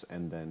bets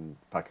and then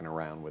fucking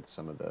around with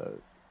some of the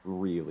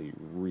really,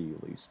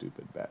 really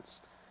stupid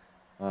bets.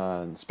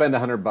 Spend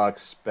 $100,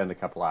 spend a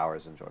couple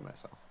hours, enjoy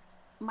myself.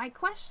 My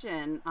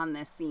question on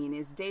this scene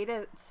is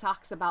Data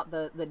talks about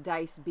the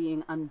dice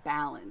being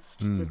unbalanced.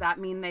 Does that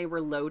mean they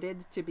were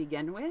loaded to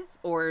begin with?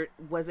 Or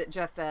was it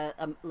just a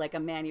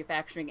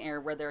manufacturing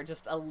error where they're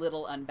just a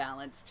little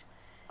unbalanced?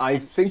 I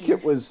think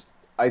it was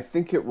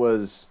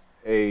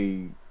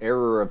a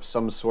error of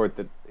some sort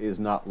that is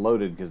not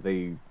loaded because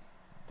they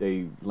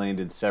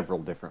landed several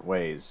different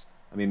ways.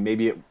 I mean,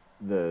 maybe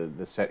the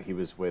set he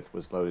was with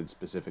was loaded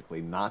specifically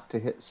not to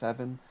hit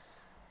 7,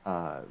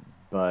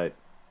 but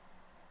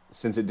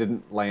since it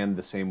didn't land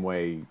the same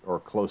way or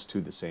close to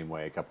the same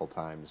way a couple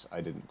times, I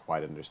didn't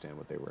quite understand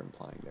what they were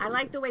implying there. I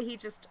like the way he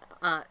just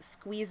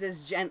squeezes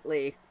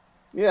gently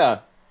Yeah.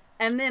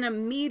 and then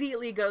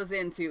immediately goes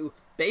into,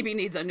 baby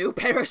needs a new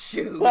pair of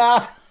shoes.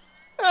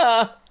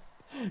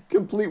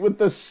 Complete with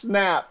the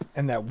snap.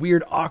 And that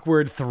weird,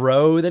 awkward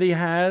throw that he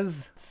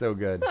has. So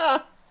good.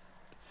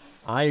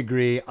 I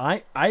agree.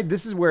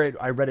 This is where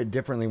I read it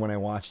differently when I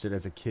watched it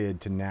as a kid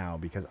to now,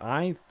 because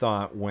I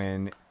thought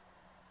when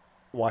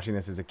watching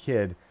this as a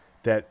kid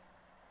that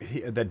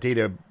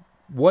Data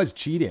was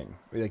cheating.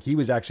 Like he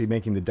was actually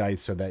making the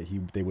dice so that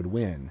they would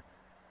win.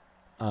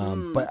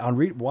 But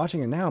on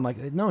watching it now, I'm like,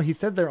 no, he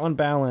says they're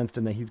unbalanced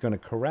and that he's going to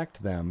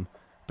correct them.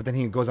 But then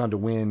he goes on to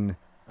win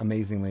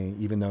amazingly,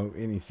 even though,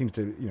 and he seems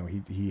to,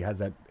 he has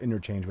that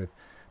interchange with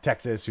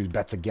Texas, who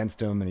bets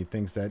against him, and he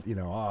thinks that,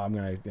 I'm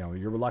gonna,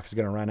 your luck is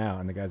gonna run out,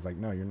 and the guy's like,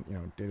 no,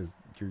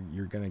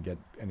 you're gonna get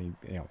any,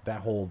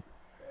 that whole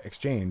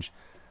exchange.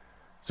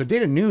 So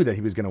Data knew that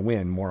he was gonna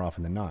win more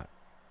often than not.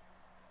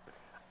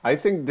 I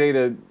think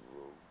Data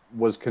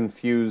was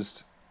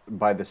confused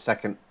by the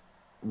second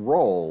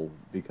roll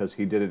because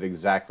he did it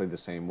exactly the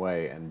same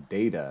way, and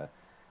Data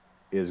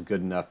is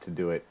good enough to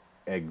do it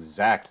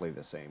exactly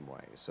the same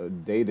way. So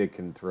Data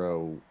can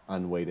throw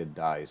unweighted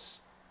dice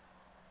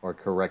or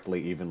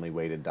correctly evenly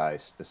weighted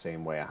dice the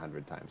same way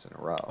 100 times in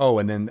a row. Oh,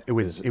 and then it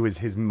was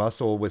his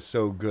muscle was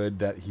so good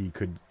that he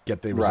could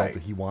get the result Right.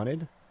 that he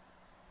wanted.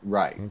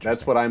 Right. That's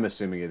Interesting. what I'm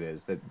assuming it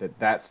is.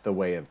 That's the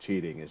way of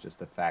cheating, is just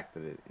the fact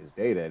that it is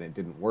Data, and it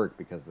didn't work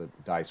because the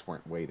dice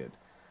weren't weighted.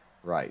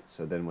 Right.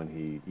 So then when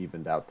he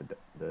evened out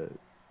the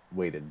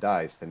weighted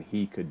dice, then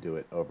he could do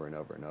it over and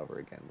over and over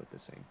again with the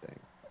same thing.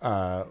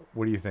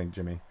 What do you think,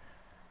 Jimmy?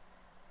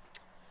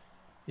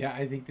 Yeah,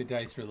 I think the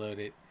dice were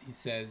loaded. He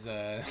says,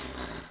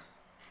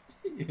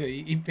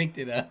 he picked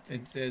it up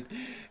and says,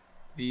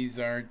 these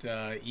aren't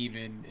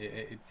even.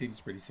 It seems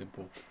pretty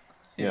simple.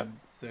 Yeah. And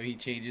so he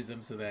changes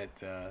them so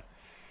that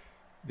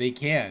they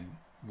can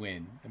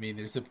win. I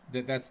mean,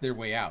 that's their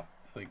way out.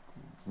 Like,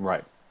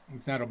 Right.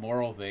 it's not a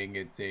moral thing.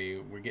 It's a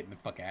we're getting the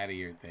fuck out of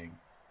here thing.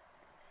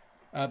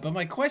 But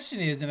my question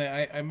is, and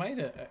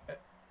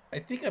I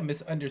think I'm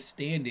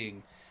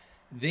misunderstanding.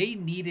 They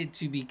needed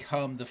to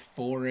become the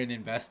foreign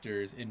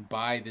investors and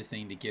buy this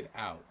thing to get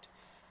out.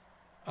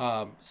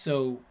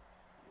 So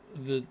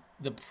the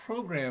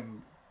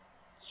program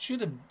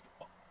should have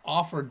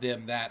offered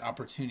them that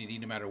opportunity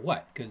no matter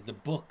what, because the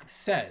book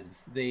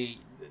says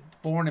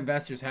foreign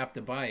investors have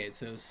to buy it.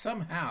 So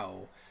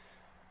somehow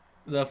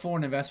the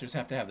foreign investors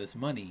have to have this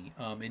money,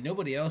 and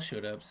nobody else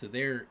showed up, so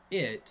they're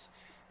it.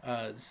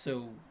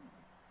 So,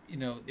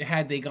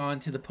 had they gone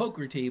to the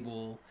poker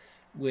table,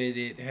 would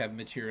it have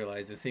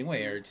materialized the same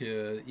way, or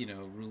to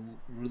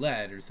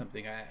roulette or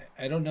something?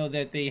 I don't know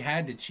that they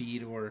had to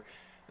cheat, or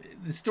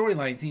the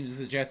storyline seems to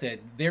suggest that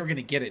they're going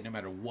to get it no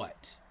matter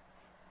what.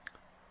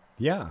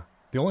 Yeah.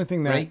 The only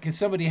thing that right, because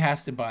somebody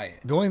has to buy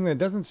it. The only thing that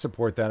doesn't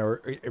support that,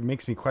 or it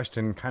makes me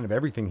question kind of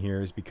everything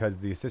here, is because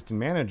the assistant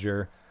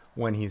manager,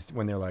 when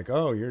they're like,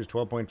 "Oh, here's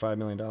 $12.5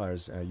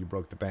 million, you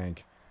broke the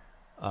bank,"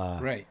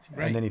 Right.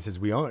 and then he says,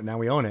 "We own it now.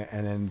 We own it,"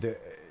 and then the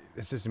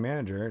assistant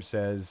manager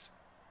says,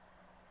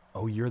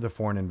 "Oh, you're the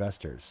foreign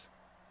investors."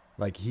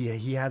 Like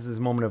he has this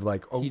moment of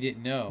like, "Oh, he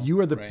didn't know. You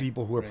are the Right,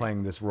 people who are right.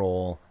 playing this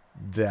role."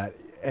 That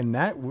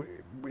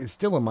is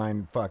still a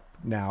mind fuck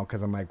now,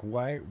 because I'm like,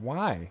 why?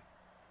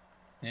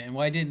 And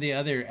why didn't the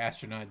other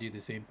astronaut do the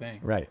same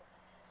thing? Right.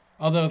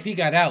 Although if he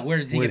got out,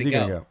 where's he Where's going he to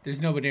gonna go? go? There's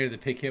nobody there to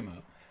pick him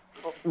up.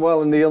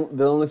 Well, and the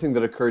only thing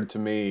that occurred to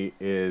me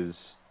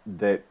is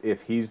that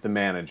if he's the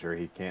manager,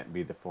 he can't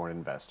be the foreign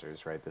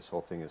investors, right? This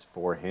whole thing is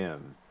for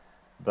him.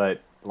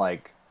 But,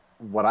 like,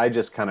 what I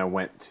just kind of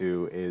went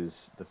to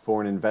is the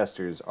foreign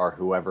investors are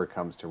whoever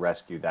comes to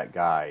rescue that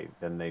guy,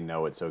 then they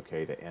know it's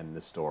okay to end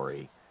the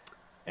story.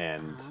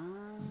 And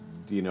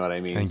do you know what I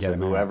mean? And get So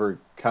him out. whoever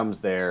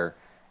comes there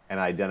and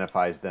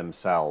identifies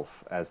themselves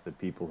as the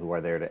people who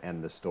are there to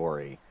end the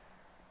story,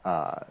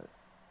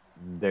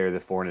 they're the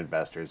foreign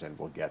investors and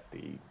will get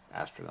the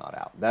astronaut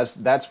out.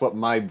 That's what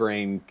my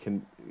brain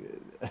can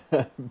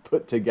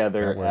put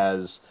together That works.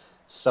 as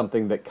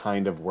something that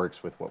kind of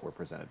works with what we're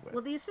presented with.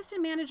 Well, the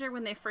assistant manager,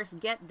 when they first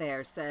get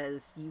there,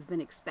 says, "You've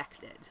been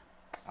expected.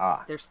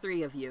 Ah, There's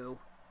 3 of you.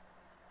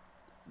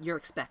 You're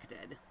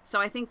expected." So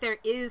I think there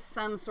is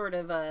some sort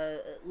of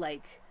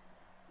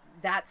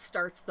that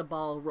starts the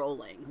ball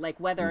rolling. Like,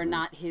 whether or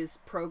not his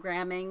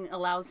programming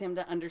allows him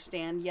to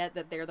understand yet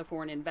that they're the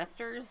foreign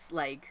investors,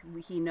 like,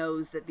 he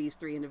knows that these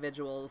 3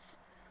 individuals,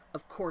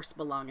 of course,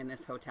 belong in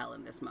this hotel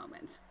in this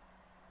moment.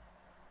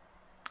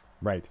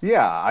 Right.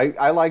 yeah,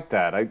 I like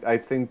that. I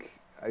think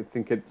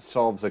it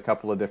solves a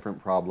couple of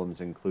different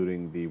problems,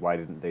 including the why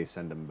didn't they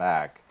send him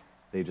back?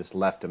 They just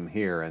left him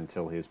here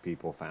until his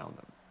people found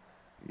him.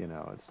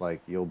 It's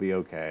like, you'll be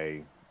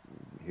okay.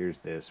 Here's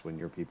this. When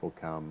your people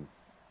come,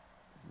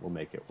 we'll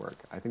make it work.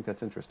 I think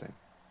that's interesting.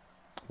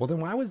 Well, then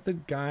why was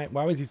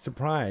he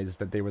surprised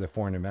that they were the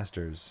foreign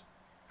investors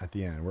at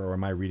the end? Or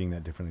am I reading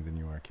that differently than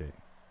you are, Kate?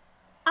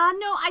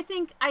 No, I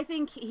think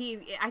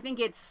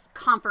it's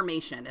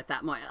confirmation at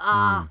that moment.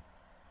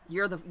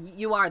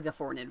 You are the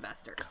foreign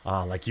investors.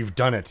 Like you've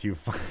done it.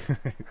 You've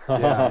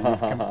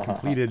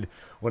completed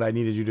what I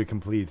needed you to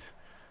complete.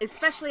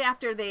 Especially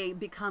after they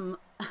become,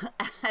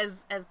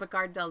 as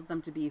Picard tells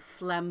them to be,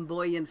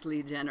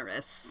 flamboyantly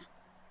generous.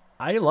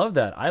 I love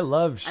that. I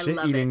love I love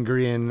shit-eating it.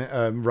 green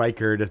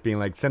Riker just being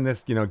like, send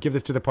this, give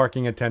this to the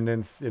parking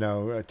attendants,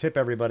 tip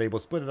everybody. We'll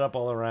split it up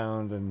all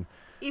around. And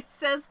He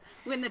says,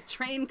 when the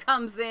train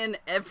comes in,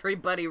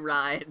 everybody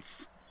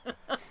rides.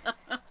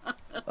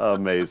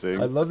 Amazing.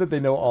 I love that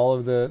they know all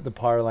of the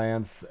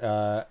parlance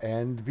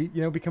and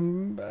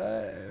become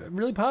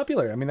really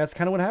popular. I mean, that's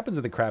kind of what happens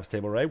at the craps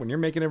table, right? When you're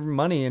making every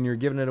money and you're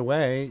giving it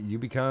away, you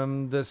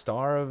become the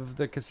star of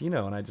the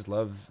casino. And I just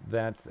love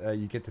that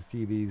you get to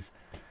see these,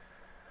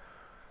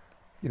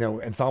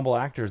 ensemble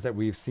actors that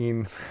we've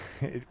seen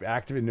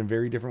act in a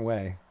very different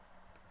way.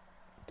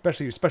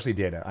 Especially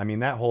Data. I mean,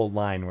 that whole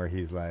line where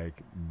he's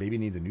like, "Baby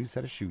needs a new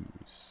set of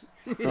shoes,"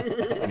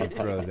 and he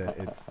throws it.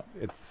 It's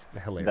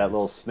hilarious. That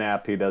little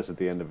snap he does at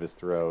the end of his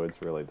throw,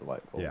 it's really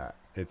delightful. Yeah,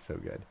 it's so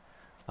good.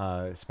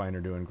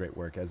 Spiner doing great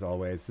work as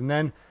always. And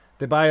then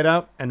they buy it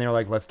up and they're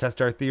like, "Let's test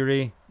our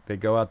theory." They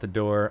go out the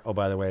door. Oh,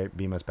 by the way,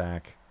 beam us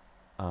back,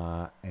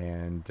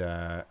 and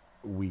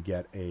we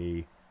get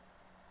a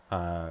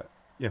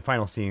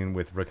final scene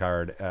with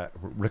Riker and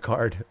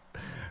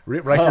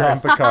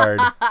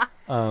Picard,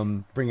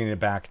 bringing it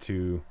back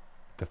to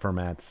the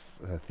Fermat's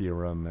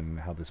theorem and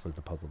how this was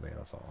the puzzle they had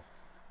us all.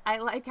 I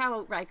like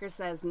how Riker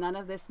says, none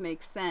of this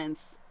makes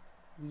sense.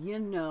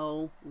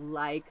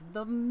 Like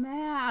the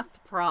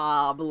math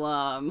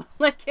problem.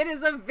 Like, it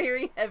is a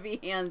very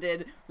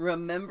heavy-handed,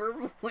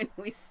 remember when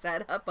we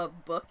set up a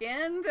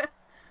bookend?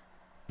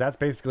 That's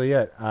basically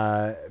it.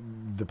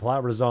 The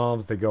plot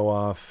resolves. They go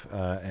off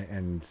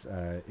and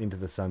into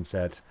the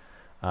sunset.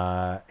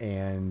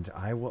 And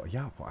I will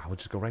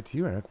just go right to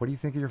you, Eric. What do you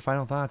think of your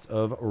final thoughts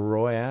of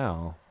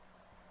Royale?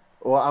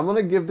 Well, I'm going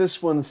to give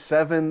this one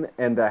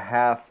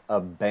 7.5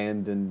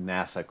 abandoned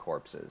NASA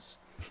corpses.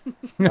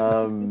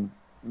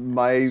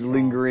 My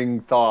lingering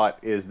thought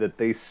is that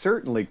they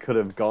certainly could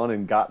have gone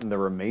and gotten the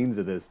remains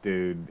of this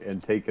dude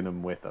and taken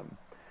him with them.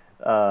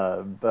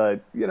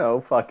 But,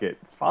 fuck it.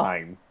 It's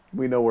fine.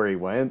 We know where he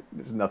went.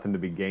 There's nothing to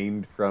be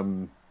gained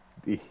from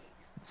the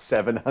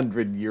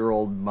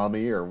 700-year-old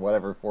mummy or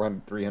whatever,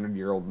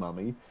 300-year-old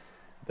mummy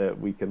that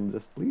we can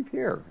just leave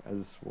here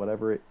as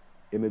whatever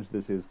image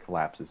this is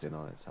collapses in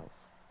on itself.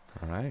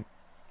 All right.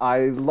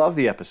 I love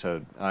the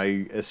episode.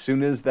 As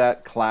soon as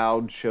that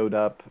cloud showed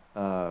up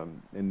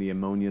in the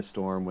ammonia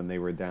storm when they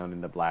were down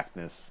in the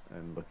blackness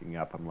and looking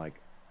up, I'm like,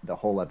 the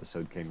whole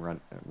episode came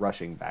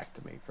rushing back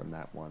to me from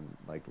that one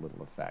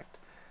little effect.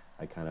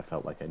 I kind of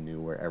felt like I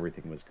knew where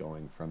everything was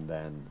going from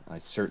then. I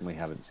certainly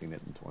haven't seen it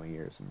in 20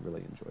 years and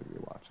really enjoyed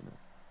rewatching it.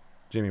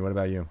 Jimmy, what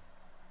about you?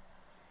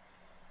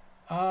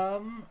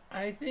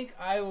 I think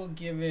I will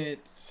give it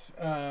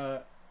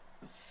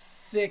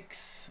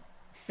 6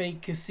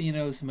 fake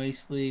casinos,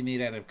 mostly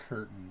made out of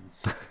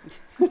curtains.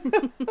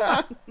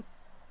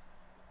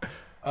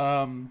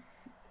 I've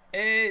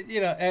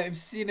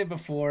seen it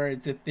before.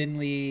 It's a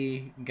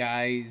thinly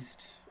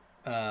guised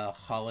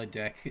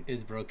holodeck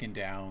is broken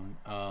down.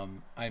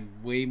 I'm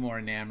way more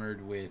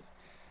enamored with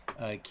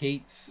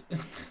Kate's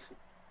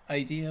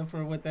idea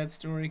for what that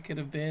story could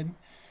have been.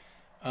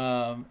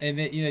 And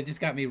it just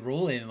got me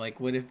rolling.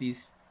 Like, what if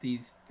these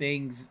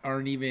things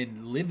aren't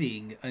even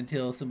living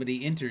until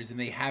somebody enters and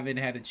they haven't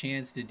had a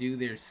chance to do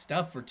their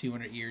stuff for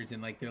 200 years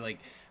and they're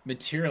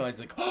materialized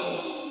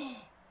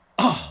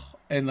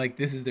and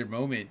this is their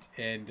moment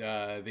and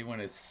they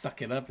want to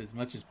suck it up as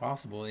much as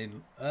possible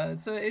and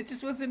so it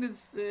just wasn't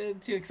as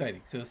too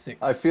exciting. So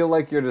 6. I feel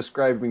like you're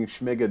describing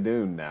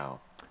Schmigadoon now.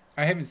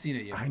 I haven't seen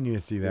it yet. I need to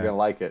see that. You're gonna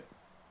like it.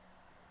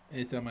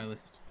 It's on my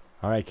list.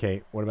 All right,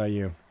 Kate, what about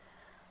you?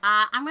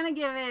 I'm going to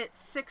give it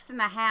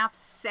 6.5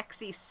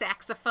 sexy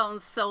saxophone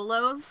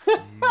solos.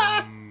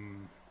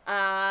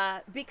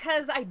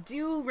 Because I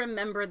do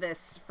remember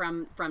this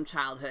from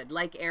childhood.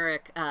 Like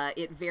Eric,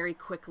 it very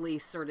quickly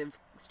sort of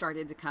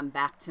started to come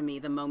back to me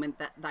the moment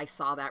that I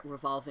saw that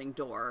revolving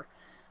door.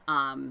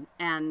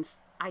 And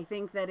I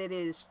think that it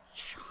is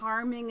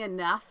charming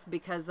enough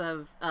because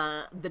of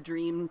the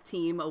dream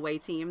team, away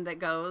team that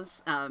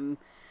goes,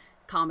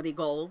 Comedy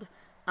Gold.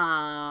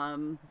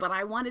 But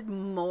I wanted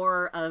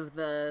more of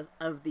the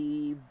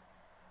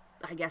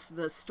I guess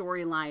the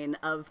storyline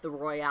of the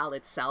Royale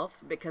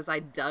itself, because I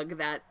dug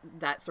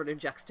that sort of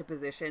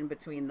juxtaposition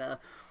between the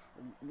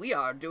we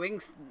are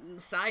doing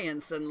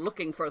science and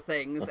looking for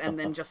things and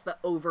then just the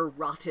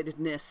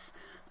overwroughtedness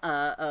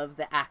of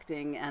the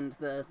acting and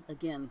the,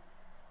 again,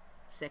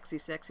 sexy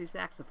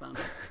saxophone.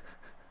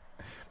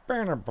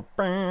 Oh,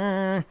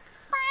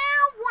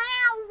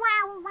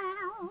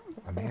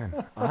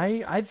 man,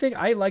 I think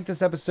I like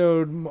this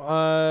episode. I'm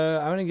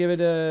gonna give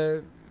it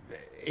a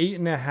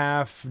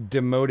 8.5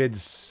 demoted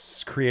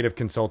creative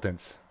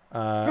consultants.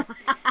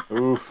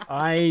 Oof.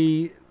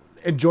 I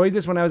enjoyed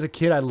this when I was a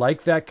kid. I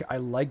like that. I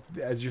like,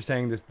 as you're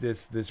saying,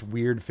 this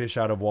weird fish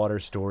out of water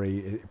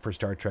story for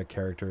Star Trek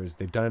characters.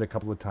 They've done it a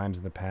couple of times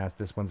in the past.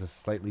 This one's a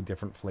slightly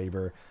different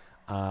flavor.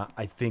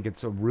 I think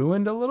it's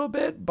ruined a little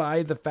bit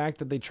by the fact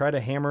that they try to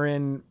hammer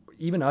in,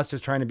 even us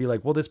just trying to be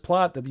like, well, this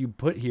plot that you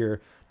put here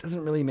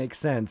doesn't really make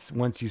sense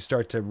once you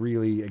start to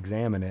really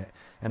examine it.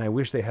 And I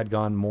wish they had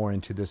gone more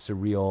into the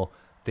surreal,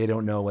 they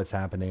don't know what's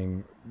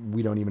happening,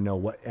 we don't even know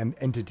what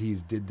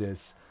entities did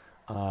this,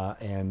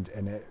 and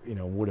it,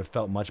 would have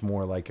felt much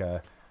more like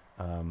a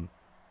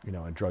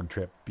drug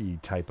trip-y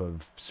type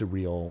of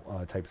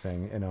surreal type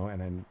thing, and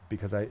then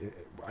because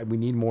we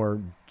need more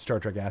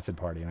Star Trek Acid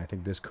Party, and I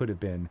think this could have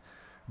been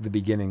the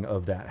beginning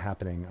of that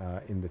happening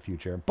in the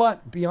future.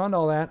 But beyond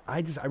all that,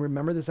 I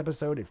remember this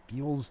episode. It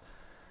feels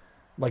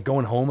like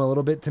going home a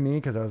little bit to me,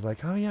 because I was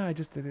like, oh yeah,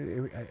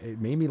 it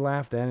made me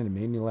laugh then, and it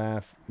made me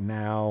laugh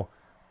now,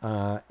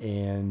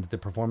 and the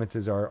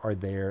performances are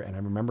there. And I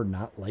remember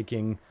not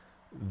liking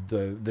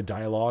the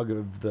dialogue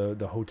of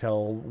the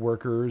hotel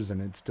workers, and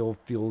it still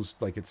feels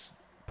like it's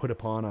put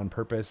upon on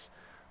purpose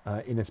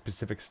in a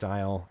specific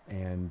style,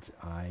 and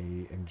I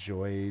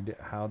enjoyed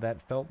how that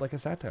felt like a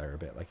satire a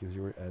bit, like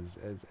as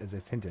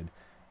it's hinted,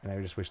 and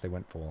I just wish they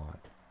went full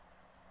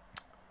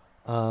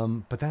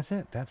on. But that's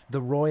it. That's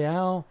the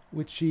Royale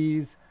with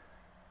Cheese,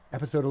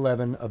 episode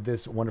 11 of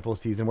this wonderful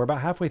season. We're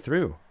about halfway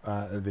through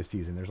this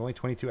season. There's only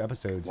 22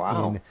 episodes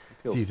in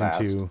season fast.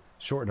 2,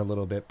 shortened a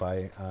little bit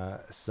by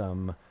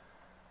some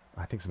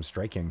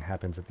striking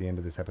happens at the end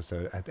of this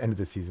episode, at the end of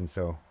this season.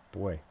 So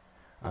boy,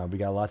 we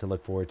got a lot to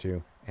look forward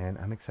to, and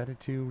I'm excited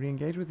to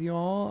re-engage with you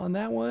all on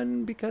that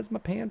one because my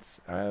pants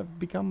have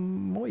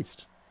become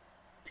moist.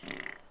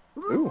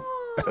 Ooh,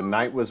 the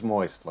night was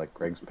moist like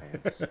Greg's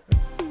pants.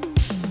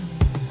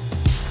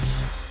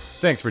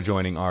 Thanks for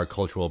joining our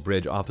Cultural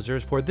Bridge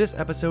officers for this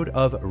episode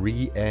of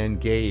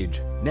Re-Engage.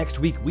 Next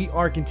week, we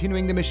are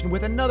continuing the mission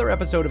with another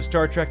episode of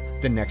Star Trek: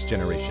 The Next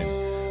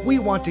Generation. We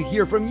want to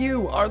hear from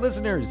you, our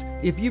listeners.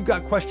 If you've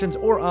got questions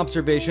or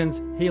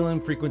observations,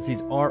 Halen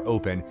frequencies are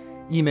open.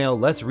 Email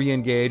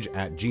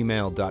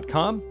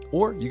letsreengage@gmail.com,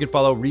 or you can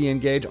follow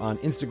Reengage on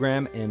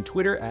Instagram and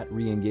Twitter at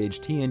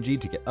ReengageTNG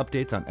to get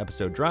updates on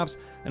episode drops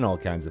and all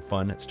kinds of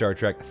fun Star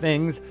Trek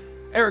things.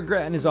 Eric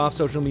Grattan is off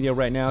social media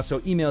right now,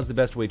 so email is the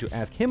best way to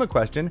ask him a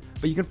question,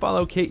 but you can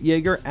follow Kate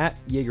Yeager at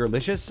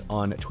Yeagerlicious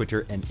on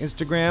Twitter and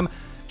Instagram.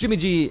 Jimmy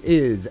G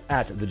is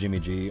at the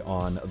Jimmy G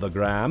on the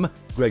gram.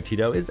 Greg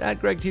Tito is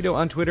at Greg Tito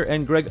on Twitter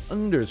and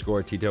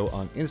Greg_Tito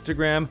on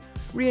Instagram.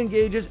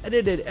 Reengage is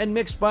edited and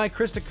mixed by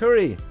Krista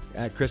Curry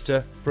at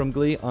Krista from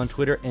Glee on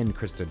Twitter and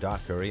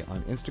Krista.Curry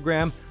on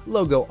Instagram.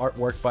 Logo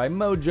artwork by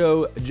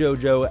Mojo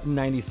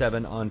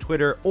Jojo97 on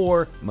Twitter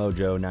or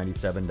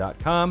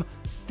mojo97.com.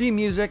 Theme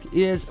music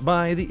is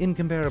by the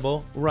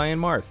incomparable Ryan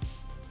Marth.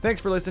 Thanks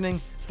for listening.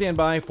 Stand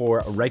by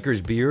for Riker's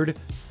Beard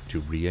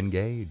to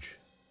Re-Engage.